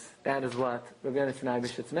years that is what Rabbi Yonasan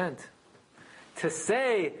Eibishitz meant. To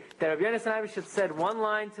say that Rabbi Yonasan Eibishitz said one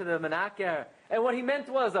line to the menaker, and what he meant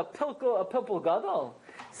was a pilpul gadol.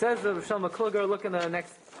 Says Rav Shlomo Kluger, look in the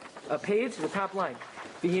next page, the top line.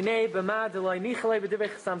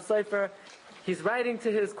 He's writing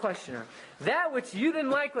to his questioner. That which you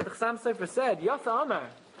didn't like what the Chassam Sofer said, Yafa Amar,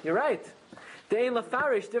 you're right. You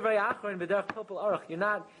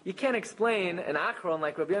can't explain an achron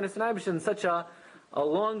like Rabbi Yonasan Eibishitz in such a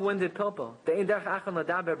long-winded pilpul.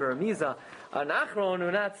 An achron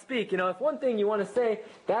will not speak. If one thing you want to say,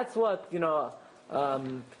 that's what, that's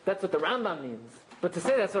what the Rambam means. But to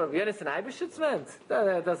say that's what Rabbi Yonasan Eibishitz meant,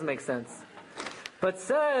 that doesn't make sense. But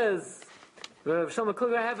says Rav Shlomo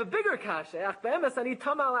Kluger, I have a bigger kasha. I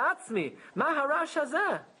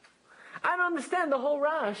don't understand the whole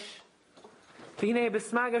Rash. I don't know what the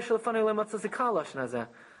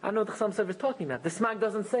Chassam Sofer is talking about. The smag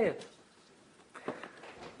doesn't say it.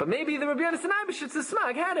 But maybe the Rabbi Yonasan Eibishitz, the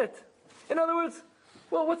smag, had it. In other words,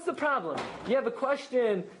 well, what's the problem? You have a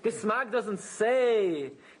question, the smag doesn't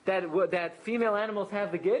say that female animals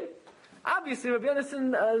have the gid. obviously Rabbi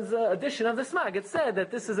Yonason's addition of the smag, it said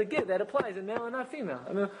that this is a gid that applies in male and not female.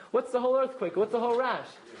 I mean, what's the whole earthquake? What's the whole rash?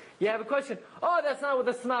 You have a question, oh, that's not what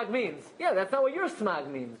the smag means. Yeah, that's not what your smag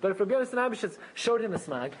means. But if Rabbi Yonason Abishitz showed him a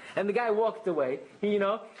smag, and the guy walked away, he,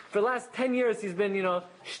 for the last 10 years he's been,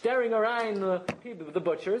 staring around the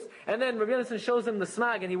butchers, and then Rabbi Yonason shows him the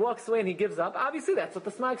smag, and he walks away and he gives up. Obviously that's what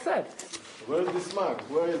the smag said. Where is the smag?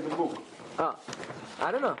 Where is the book? Oh,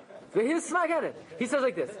 I don't know. But here's smag at it. He says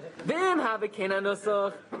like this: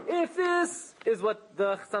 if this is what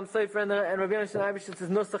the Chassam Sofer and Rabbi Yonason Abishitz's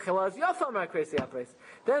nusach was, Yafamar Kresi Apres.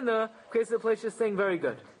 Then the Kresi Apres is saying very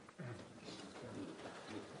good.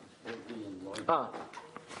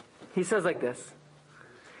 He says like this.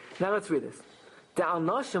 Now let's read this.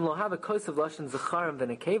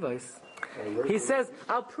 He says,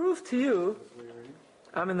 I'll prove to you,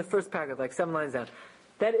 I'm in the first paragraph, like 7 lines down,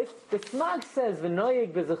 that if the smag says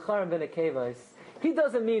v'noyeg b'zecharim v'nekevos, he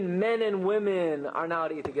doesn't mean men and women are now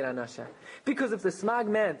to eat the Giranasha. Because if the smag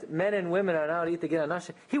meant men and women are now to eat the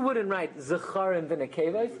Giranasha, he wouldn't write zecharim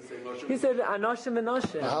v'nekevos. He said anoshim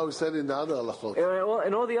v'noshim. How he said in the other halachot.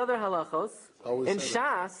 In all the other halachos, in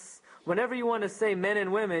Shas, whenever you want to say men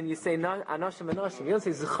and women, you say anoshim and noshim. You don't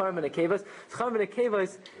say zecharim and nekevos. Zecharim and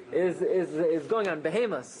nekevos is going on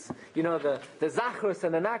behemoths. The zachrus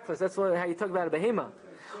and the nakvos. That's how you talk about a behemoth.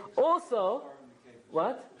 Also,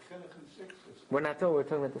 what? We're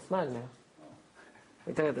talking about the smag now.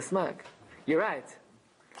 We're talking about the smag. You're right.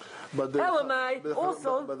 But the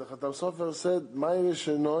Chatam Sofer said, "Ma'irish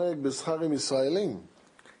noeg b'scharim Yisraelim."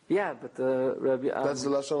 Yeah, but Rabbi. That's the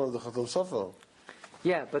lashon of the Chatam Sofer.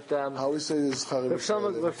 Yeah, but how he says Scharim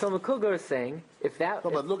Yisraelim. Rav Shlomo Kluger is saying if that.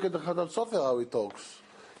 No, but look at the Chatam Sofer how he talks.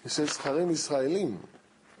 He says Scharim Yisraelim.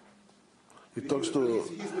 He talks to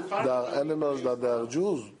the animals that they are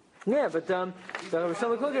Jews. Yeah, but Rav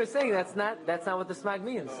Shlomo Kluger is saying that's not what the smag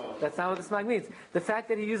means. That's not what the smag means. The fact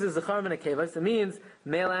that he uses zecharim and nekevos, it means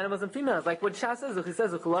male animals and females. Like what Shas says, he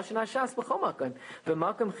says l'chuloshin hashas b'chol makom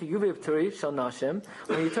b'makom chiyuvi of turi shel nashim.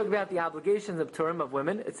 When you talk about the obligations of turim of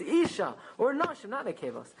women, it's isha or nashim, not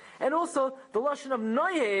nekevos. And also the lashon of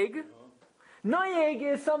noyeg. Noyeg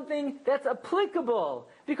is something that's applicable.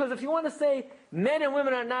 Because if you want to say men and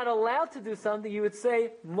women are not allowed to do something, you would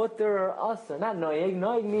say mutter or asa, not noyeg.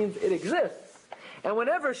 Noyeg means it exists. And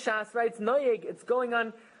whenever Shas writes noyeg, it's going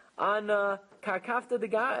on karkafta the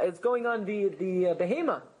guy. It's going on the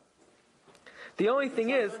behema. The only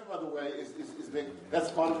thing is, by the way,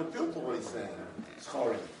 that's part of the filter what he's saying. It's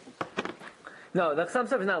horrible. No, the Chassam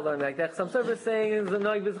Sofer is not learning like that. Chassam Sofer is saying the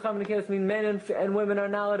noig b'zecham nekevos mean men and women are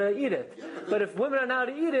not allowed to eat it. Yeah, but if women are not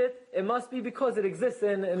allowed to eat it, it must be because it exists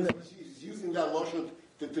in. He's using that lotion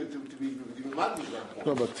to be madly.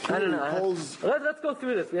 No, but I don't know. Let's go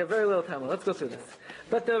through this. We have very little time. Let's go through this.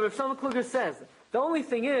 But the Rav Shlomo Kluger says the only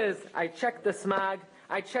thing is I checked the smag.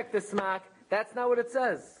 That's not what it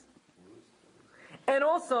says. And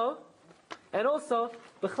also.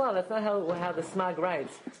 B'chlal, that's not how the smag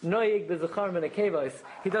writes. Noyeg b'zecharim and nekevos.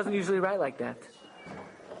 He doesn't usually write like that.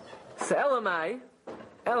 So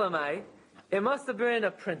Elamai, it must have been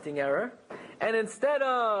a printing error, and instead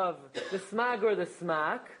of the smag or the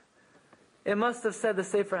smak, it must have said the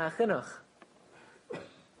Sefer HaChinuch.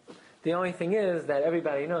 The only thing is that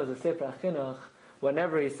everybody knows the Sefer HaChinuch,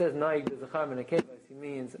 whenever he says Noyeg b'zecharim and nekevos, he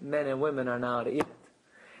means men and women are now to eat it.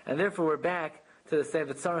 And therefore we're back to the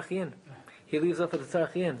Sefer Tzarachin. He leaves off with the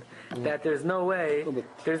Tzarachin. That there's no way,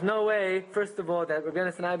 first of all, that Rabbi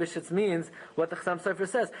Yonason Abishitz means what the Chassam Sofer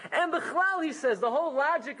says. And B'chlal, he says, the whole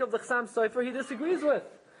logic of the Chassam Sofer he disagrees with.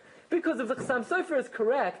 Because if the Chassam Sofer is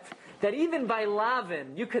correct, that even by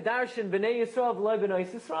Lavin, you Kedarshin B'nai Yisrael V'loi B'nai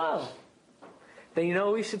Yisrael, then you know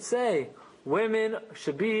what we should say? Women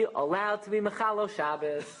should be allowed to be Mechalo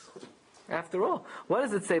Shabbos. After all, what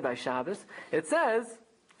does it say by Shabbos? It says,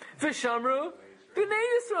 V'shamru B'nai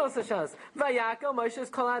Yisrael Sashas. Vayakel Moshe's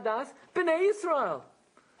Kol Hadas B'nai Yisrael.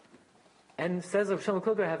 And says Rav Shlomo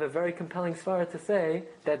Kluger, have a very compelling svara to say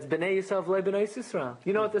that's B'nai Yisrael v'lei B'nai Yisrael.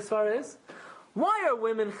 You know what the svara is? Why are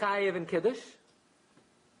women chayiv in Kiddush?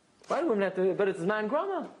 Why do women have to? But it's man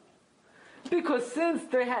grama. Because since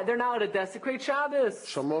they're now to desecrate Shabbos.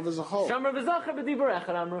 Shamar v'zachor. Shamar v'zachor b'dibur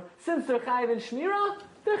echad amru. Since they're chayiv in Shmira,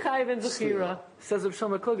 they're chayiv in Zechira. Says Rav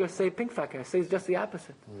Shlomo Kluger, say pink fakir. Say just the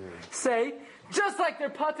opposite. Say, just like they're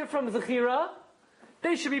pater from Zechira,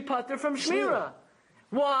 they should be pater from Shmira.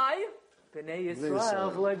 Why? B'nai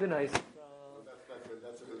Yisrael v'loi B'nai Yisrael.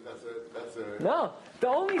 No, the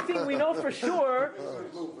only thing we know for sure.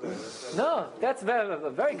 No, that's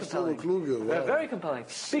very compelling. Very compelling.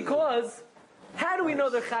 Because how do we know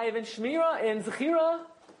they're chayiv in Shmira and Zechira?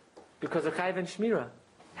 Because they're chayiv in Shmira.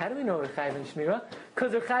 How do we know we're chayiv in shmira?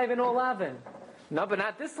 Because we're chayiv in all lavin. No, but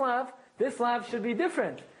not this lav. This lav should be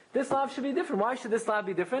different. This lav should be different. Why should this lav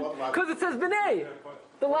be different? Because it says b'nei,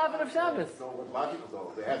 the lavin of Shabbos. So what logic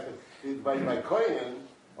though? They have to by kohen.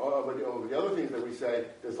 Or the other things that we say,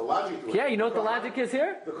 there's a logic to it. Yeah, you know what the logic is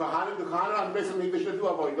here? The Kohanim are basically Mishnah do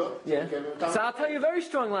avodah. Yeah. So I'll tell you very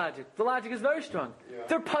strong logic. The logic is very strong. Yeah.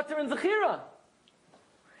 They're pater and zechira.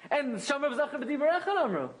 And Shomer B'Zachar B'Dibar Echad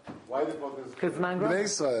Amru. Why the pater? Because it's man Bnei grama.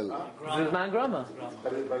 Israel. It's man grama.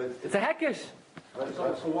 But It's a hekesh.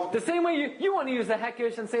 The same way you want to use a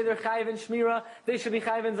hekesh and say they're chayiv in shmira, they should be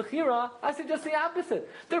chayiv in zechira. I suggest the opposite.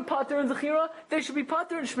 They're pater in zechira, they should be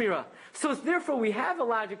pater in shmira. So therefore we have a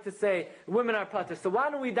logic to say women are pater. So why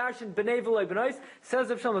don't we darshan b'nei v'loy b'nois? Says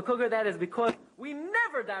Rav Shlomo Kluger, that is because we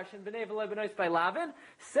never darshan b'nei v'loy b'nois by Lavin.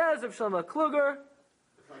 Says Rav Shlomo Kluger,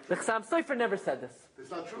 the Chassam Sofer never said this.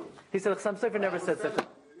 it's not true. He said the Chassam Sofer never said such a... It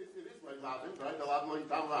is like Lavin, right? The Lavin only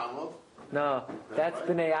tam v'amot. No, that's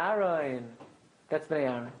b'nei Aaron. That's b'nei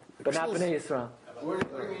Aaron, but not b'nei Yisrael. That's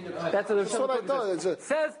what Rav That's what I Shlomo thought. Kluger It's says.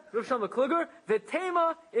 Says Rav Shlomo Kluger,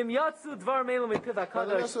 "V'tema im yatsu dvar me'elu mipiv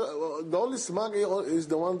hakadosh." The only smag is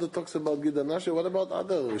the one that talks about Gid Nashi. What about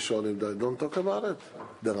other Rishonim that don't talk about it?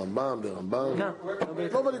 The Rambam. No,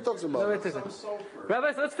 Nobody talks about nobody it. takes it.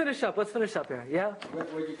 Rabbis, let's finish up here. Yeah,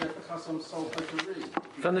 Where you get the Chassam Sofer to read?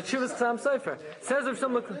 from the Chuvas Chassam Sofer says Rav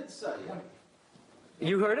Shlomo Kluger. Did say it.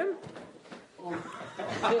 You heard him?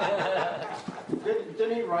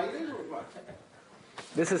 Didn't he write it or what?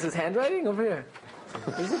 This is his handwriting over here.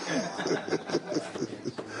 Is it?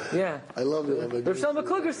 Yeah. I love it. Rav Shlomo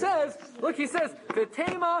Kluger says, look, he says,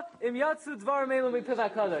 "V'tema im yatsu dvar me'elu mipiv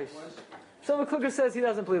hakadosh." Shlomo Kluger says he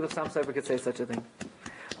doesn't believe that Chassam Sofer could say such a thing,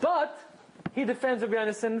 but he defends Rabbi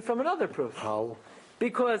Yonasan from another proof. How?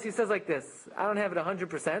 Because he says like this. I don't have it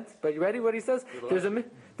 100%, but you ready? What he says? There's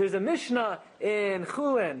a Mishnah in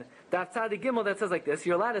Chulin, Daf Tzadi Gimel, that says like this: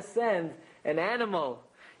 you're allowed to send an animal.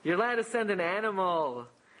 You're allowed to send an animal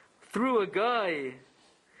through a guy.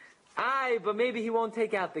 But maybe he won't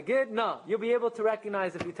take out the gid. No, you'll be able to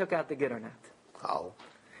recognize if he took out the gid or not. How?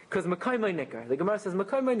 Because Mekayimai Nikar. The Gemara says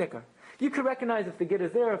Mekayimai Nikar. You can recognize if the gid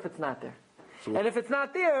is there or if it's not there. And if it's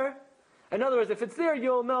not there, in other words, if it's there,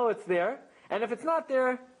 you'll know it's there. And if it's not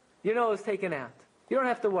there, you know it's taken out. You don't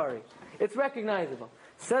have to worry. It's recognizable.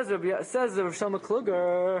 Says Rav Shlomo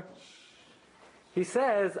Kluger, he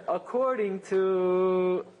says, according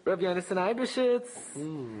to Rav Yonasan Eibeshitz,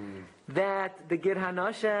 that the Gid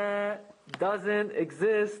Hanasha doesn't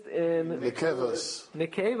exist in Nekeva.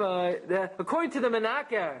 According to the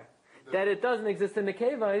Menaker, that it doesn't exist in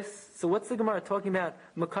Nekeva. So what's the Gemara talking about?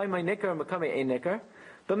 Mekayimai Nikar or Mekayimai Ein Nikar?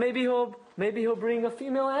 But maybe he'll bring a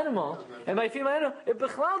female animal, and by female animal, it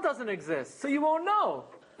Bechlal doesn't exist, so you won't know.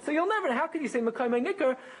 So you'll never. How could you say Mekayimai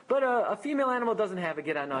Nikar, but a female animal doesn't have a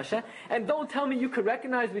Gid Anasha? And don't tell me you could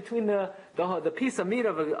recognize between the piece of meat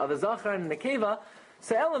of a Zachar and a Nekeva.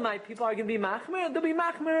 So Elamite people are going to be Machmer. They'll be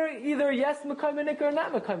Machmer either yes Mekayimai Nikar or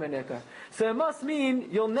not Mekayimai Nikar. So it must mean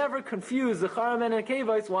you'll never confuse the Charam and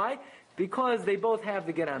Nekeva. Why? Because they both have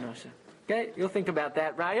the Gid Anasha. Okay, you'll think about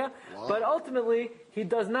that, Raya. Wow. But ultimately, he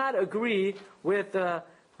does not agree with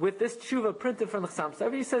this tshuva printed from the Chassam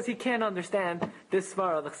Sofer. He says he can't understand this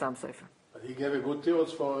svara of the Chassam Sofer. But he gave a good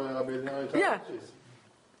tiros for Rabbi Yonasan. Yeah.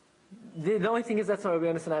 The only thing is that's what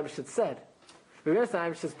Rabbi Yonasan Eibeshitz said. Rabbi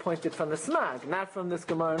Yonasan Eibeshitz pointed from the Smag, not from this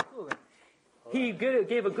Gemara and Chulin. He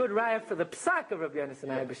gave a good raya for the psak of Rabbi Yonasan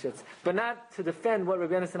Eibeshitz, but not to defend what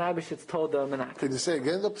Rabbi Yonasan Eibeshitz told the Menak. Can you say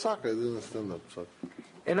again the psak? I didn't understand that psak.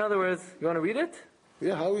 In other words, you want to read it?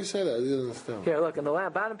 Yeah, how we say that? I didn't understand. Here, look, in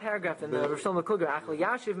the bottom paragraph in the Rav Shlomo Kluger,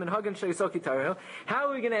 how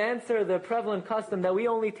are we going to answer the prevalent custom that we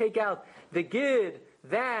only take out the gid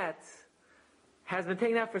that has been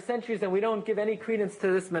taken out for centuries and we don't give any credence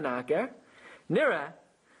to this menaker? Nira,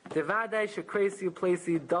 devadai shekresi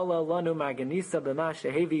uplesi dala lanu marganisa b'ma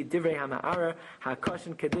shehevi divrei hama'ara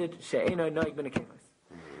hakoshin kedid she'eno noig b'nekevos.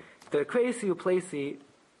 The kresi uplesi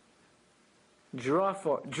drew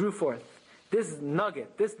forth this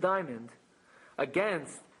nugget, this diamond,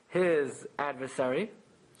 against his adversary,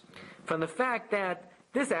 from the fact that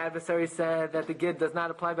this adversary said that the gid does not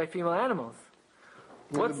apply by female animals.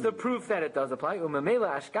 What's the proof that it does apply? If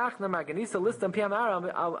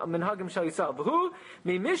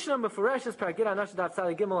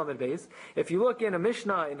you look in a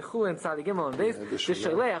Mishnah in Chulin Tzadi Gimel and Beis,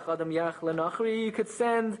 you could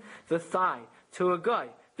send the thigh to a guy.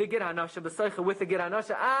 The Gid Hanasha with the Gid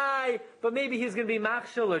Hanasha. But maybe he's going to be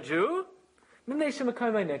Machshel, a Jew.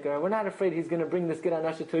 We're not afraid he's going to bring this Gid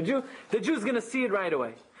Hanasha to a Jew. The Jew's going to see it right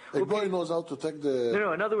away. A guy knows how to take the...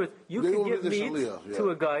 No, in other words, you can give meat to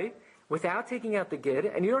a guy without taking out the gid,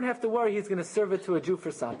 and you don't have to worry he's going to serve it to a Jew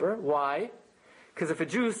for supper. Why? Because if a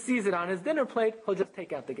Jew sees it on his dinner plate, he'll just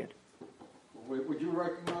take out the gid. Would you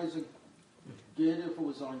recognize a gid if it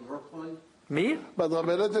was on your plate? Me? But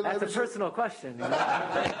That's a personal question. You know?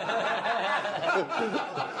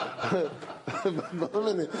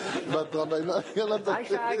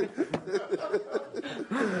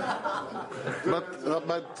 but Rabbi,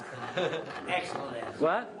 but Excellent answer.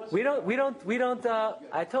 What? We don't,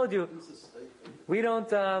 I told you, we don't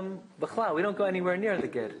go anywhere near the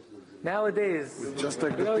gid. Nowadays, just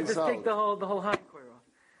take we the always piece just take out. the whole hindquarter off.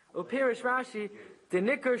 Upirish Rashi, the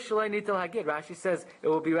nikkur shalai nitel hagid. Rashi says it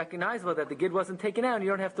will be recognizable that the gid wasn't taken out and you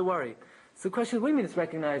don't have to worry. So the question is, what do you mean it's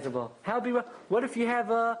recognizable? What if you have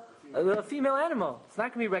a female animal? It's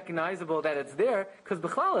not going to be recognizable that it's there because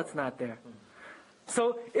b'chlal it's not there.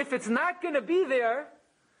 So if it's not going to be there,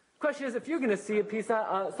 the question is, if you're going to see a piece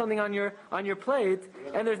of something on your plate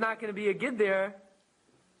and there's not going to be a gid there,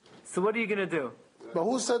 so what are you going to do? But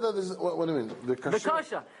who said that is, what do you mean? The The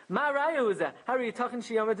kasha. Ma raya is that? How are you talking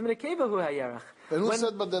shiyamah to menakeva hu hayarach? And who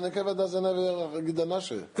said, but the nekeva doesn't have a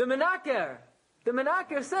gidanashe? The menaker. The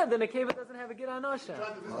menaker said the nekeva doesn't have a gid anasha.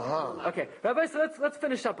 Okay, Rabbi, so let's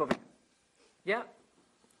finish up over here. Yeah.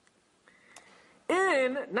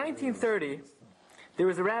 In 1930, there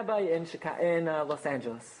was a rabbi in Los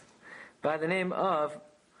Angeles by the name of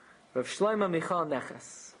Rav Shlomo Michal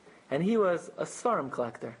Neches, and he was a Sfarim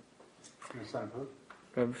collector.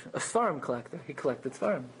 A Sfarim collector. He collected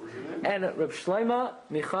Sfarim. And Rav Shlomo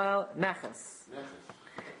Michal Neches.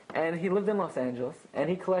 And he lived in Los Angeles, and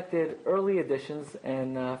he collected early editions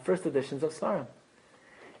and first editions of Sfarim.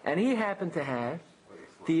 And he happened to have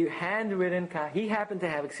the handwritten,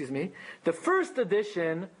 the first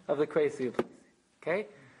edition of the Kreisi, okay,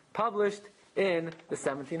 published in the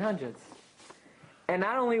 1700s. And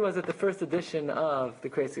not only was it the first edition of the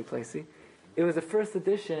Kreisi Plesi, it was the first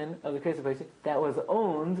edition of the Kreisi Plesi that was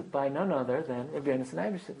owned by none other than Rabbi Yonasan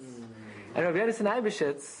Eibeshitz. And Rabbi Yonasan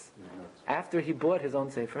Eibeshitz, after he bought his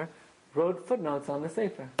own sefer, wrote footnotes on the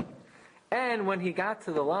sefer. And when he got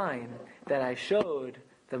to the line that I showed,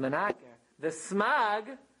 the menaker, the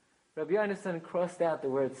smag, Rabbi Yonasan crossed out the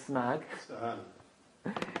word smag,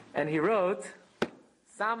 and he wrote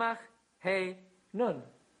Samach Hey Nun,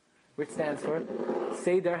 which stands for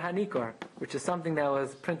Seder Hanikor, which is something that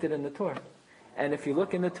was printed in the Torah. And if you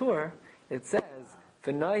look in the Torah, it says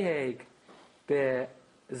V'noyeg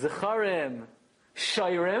be'zecharim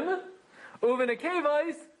Shiurim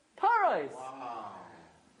uvenekevos parais.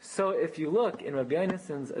 So if you look in Rabbi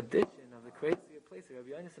Yonasan's edition of the Kreisi Place, Rabbi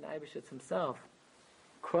Yonasan Eibeshitz himself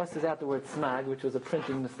crosses out the word smag, which was a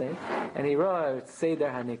printing mistake, and he wrote Seder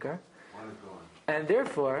Hanikor. And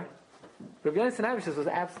therefore, Rabbi Yonasan Eibeshitz was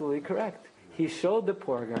absolutely correct. He showed the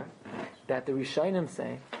Porger that the Rishonim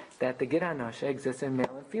say that the Gid HaNasha exists in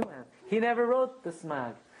male and female. He never wrote the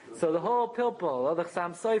smag. So the whole pilpul, all the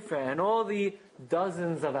Chsam Sofer, and all the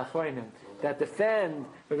dozens of Achronim that defend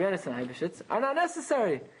Rabbi Yonasan Eibeshitz are not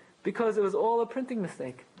necessary, because it was all a printing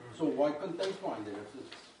mistake. So why couldn't they find it? If it's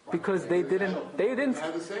Because they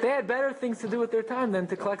had better things to do with their time than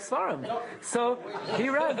to collect Svarim. So they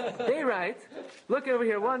write, look over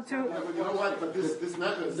here, 1, 2. You know what? But this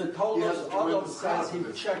method, the Tolos says he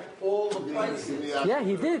checked all the places. Yeah,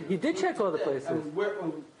 he did check all the places.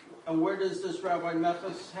 And where does this Rabbi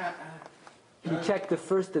Mechas He checked the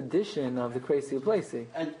first edition of the Kreisi Plesi.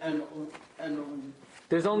 and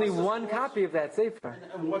There's only one copy of that sefer.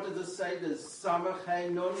 And what does it say? There's Samach Hey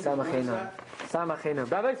Nun. Samach Hey Nun.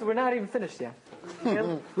 Rabbi, so we're not even finished yet.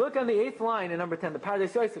 Look on the 8th line in number 10, the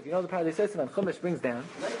Parshas Yosef. You know the Parshas Yosef and Chumash brings down.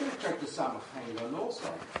 They could have checked the Samach Hey Nun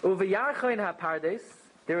also. Uvayarchoin HaPardes.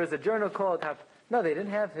 There was a journal called No, they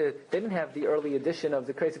didn't have the early edition of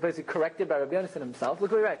the Kreisi Plesi corrected by Rabbi Yonasan himself.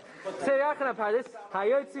 Look what he writes. Sayachan HaPardes.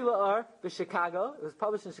 Hayotzi La'or b'Chicago. It was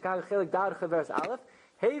published in Chicago. Chelik Dad Chaveres Aleph.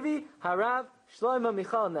 Hevi Harav Shlomo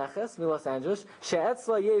Michal Neches in Los Angeles.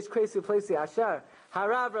 She'etzla Yesh Kreisi Plesi Asher.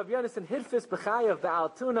 Harav Rabbi Yonasan Hidfis B'chayav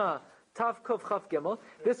Ba'altuna Tav Kuf Chaf Gimel.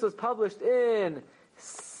 This was published in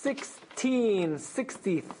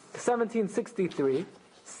 1763.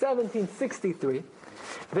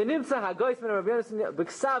 V'nimtza Hagoisman Rabbi Yonasan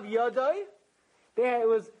B'ksav Yodoi. There it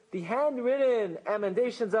was the handwritten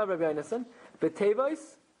emendations of Rabbi Yonasan.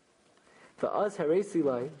 B'tevois. V'az haresi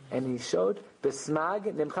lai, and he showed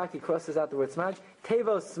b'smag nimchak. He crosses out the word smag.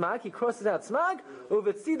 Tevos smag. He crosses out smag.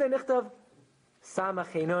 Uvetzida nichtav samach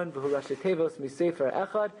heinon v'hu rashi tevos misefer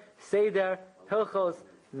echad seder hilchos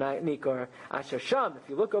nikor asher sham. If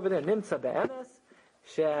you look over there, nimtza be'emes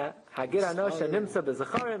she hagir anosha nimtza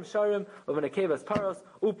bezacharim sharim uvenekevas paros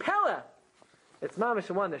upela. It's mamish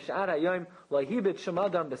a wonder. Sha'ar hayoim lahibit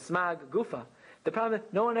shemadam b'smag gufa. The problem is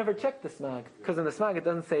no one ever checked the smag, because in the smag it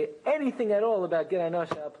doesn't say anything at all about Gid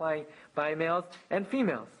Anosha applying by males and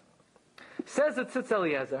females. Says the Tzitz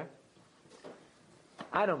Eliezer,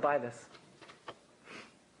 I don't buy this.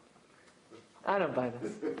 I don't buy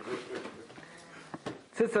this.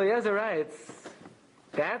 Tzitz Eliezer writes,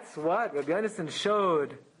 that's what Rabbi Yonasan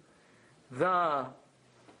showed the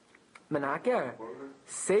Menaker.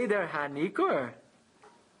 Seder HaNikur.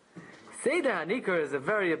 Seder HaNikur is a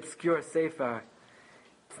very obscure sefer.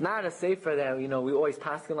 It's not a sefer that, we always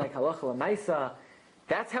paskin like halacha l'maisa.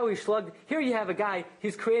 That's how he shlugged. Here you have a guy,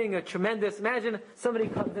 he's creating a tremendous, imagine somebody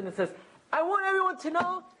comes in and says, I want everyone to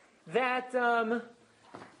know that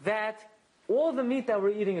all the meat that we're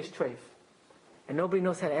eating is treif. And nobody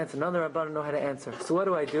knows how to answer. None of the Rabbanim know how to answer. So what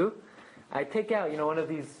do? I take out, one of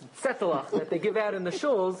these setelach that they give out in the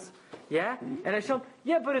shuls, yeah? And I show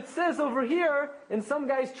them, but it says over here, in some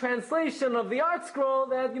guy's translation of the art scroll,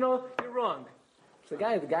 that, you're wrong. So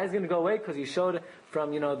the guy's going to go away because he showed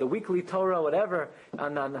from, the weekly Torah, whatever,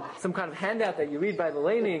 on some kind of handout that you read by the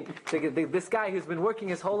laning. This guy who's been working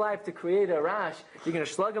his whole life to create a rash, you're going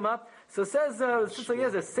to slug him up. So it says,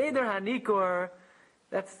 Seder HaNikur,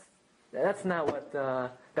 that's not what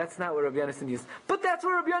Rabbi Yonasan used. But that's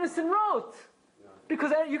what Rabbi Yonasan wrote!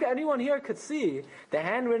 Because anyone here could see the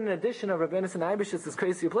handwritten edition of Rabbi Yonasan Eibeshit's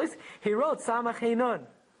Crazy Place. He wrote Samach Heinon.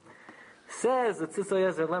 Says the Tzitz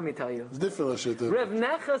Eliezer, let me tell you. It's different. Rev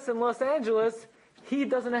Nechas in Los Angeles, he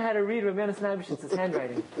doesn't know how to read Rabbi Yonasan Eibeshit's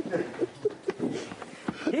handwriting.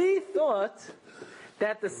 He thought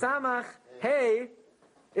that the Samach Hey,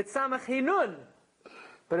 it's Samach Heinun.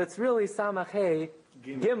 But it's really Samach Hey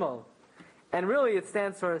Gimel. And really it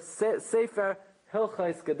stands for Sefer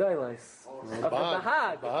Hilchais Gedolos of the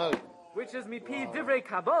Bahag, which is Mipi Divrei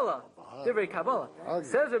Kabbalah. Divrei Kabbalah.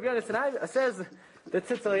 Says Rabbi Yonasan, says the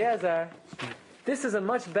Tzitz Eliezer, this is a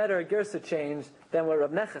much better Gersa change than what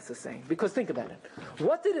Rav Nechas is saying. Because think about it.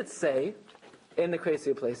 What did it say in the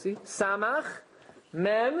Crazy Placey? Samach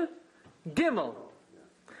Mem Gimel.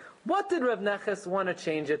 What did Rav Nechas want to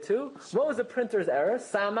change it to? What was the printer's error?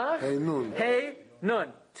 Samach Hey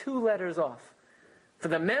Nun. 2 letters off. For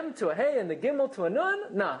the mem to a hey and the gimel to a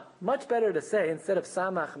nun, much better to say, instead of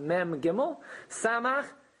samach mem gimel, samach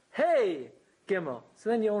hey gimel. So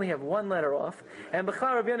then you only have 1 letter off. And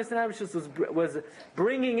Bechar Rabbi Yonasan Eibeshitz was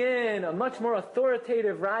bringing in a much more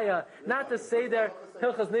authoritative raya, not to say there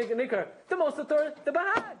Hilchas Nikar, the most authoritative, the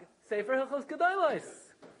Bahag, Sefer Hilchas Gedolos.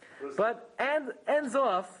 But ends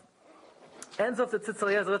off the Tzitz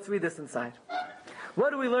Eliezer. Let's read this inside.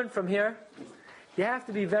 What do we learn from here? You have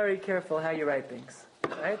to be very careful how you write things,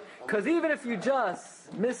 right? Because even if you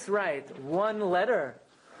just miswrite 1 letter,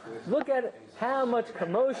 look at how much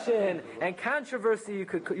commotion and controversy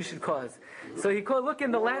you should cause. So look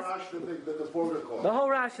in the last. The whole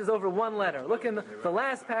rash is over 1 letter. Look in the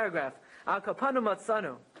last paragraph. Al kapanu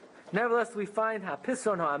matzanu. Nevertheless, we find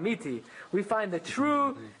hapisron ha'amiti. We find the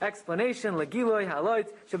true explanation, legiloi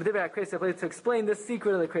haloit, shabdivrei ha'kreisei plesi, to explain this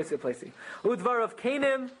secret of the kreisei plesi. Udvar of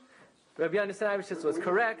Kanim. Rabbi Yonasan Eibeshitz was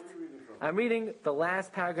correct. I'm reading the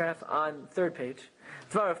last paragraph on 3rd page.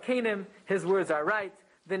 Dvar of Kanim, his words are right.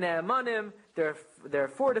 V'ne'emanim, they're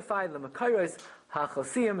fortified. L'makayros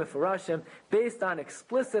ha'chosiyim mefarashim, based on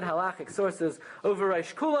explicit halachic sources over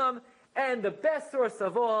Reish Kulam, and the best source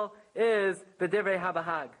of all is B'divrei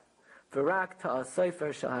HaBahag. V'rak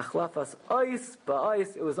ta'asayfer sha'achlafas ois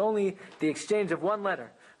ba'ois. It was only the exchange of 1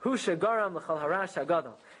 letter. Hu shegaram l'chal harash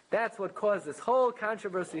hagadol. That's what caused this whole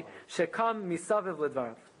controversy. Shekam misaviv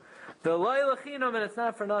lidvarav. The loylachinom, and it's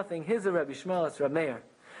not for nothing. His a Rabbi Shmuel, it's Rabbi Meir.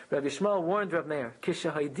 Rabbi Shmuel warned Rabbi Meir.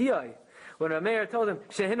 Kishahaydiyai. When Rabbi Meir told him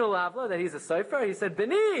shehinu lavla, that he's a sofer, he said,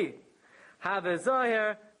 B'ni have a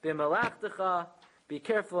zoher b'malachtecha. Be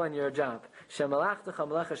careful in your job. Shemalachtecha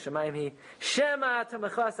melecha shemayim hi shema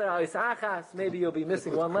tamechasar ois achas. Maybe you'll be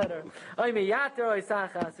missing 1 letter. Oimi yater ois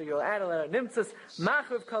achas, or you'll add a letter. Nimtzas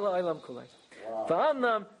machriv kala oilam kulay.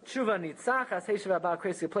 V'amnam tshuva nitzachas heishav abal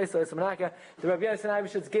crazy place ois manaka. The Rabbi Yonasan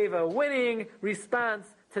Eibeshitz gave a winning response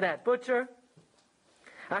to that butcher.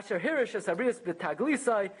 Asher hirish asabrius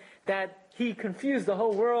b'taglisai, that he confused the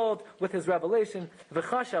whole world with his revelation.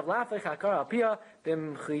 V'chashav lafech hakar alpia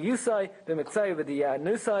b'mchiyusai b'mektzai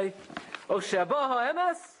v'diyanusai. Oshabaha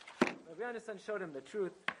emes. Rabbi Yonasan showed him the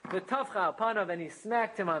truth. V'tavcha alpanav, and he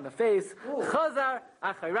smacked him on the face. Chazar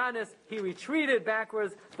achayranis, he retreated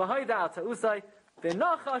backwards. V'hayda al ta'usai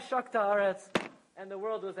v'nacha shakta aretz, and the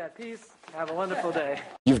world was at peace. Have a wonderful day.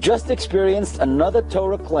 You've just experienced another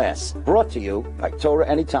Torah class brought to you by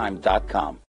TorahAnytime.com.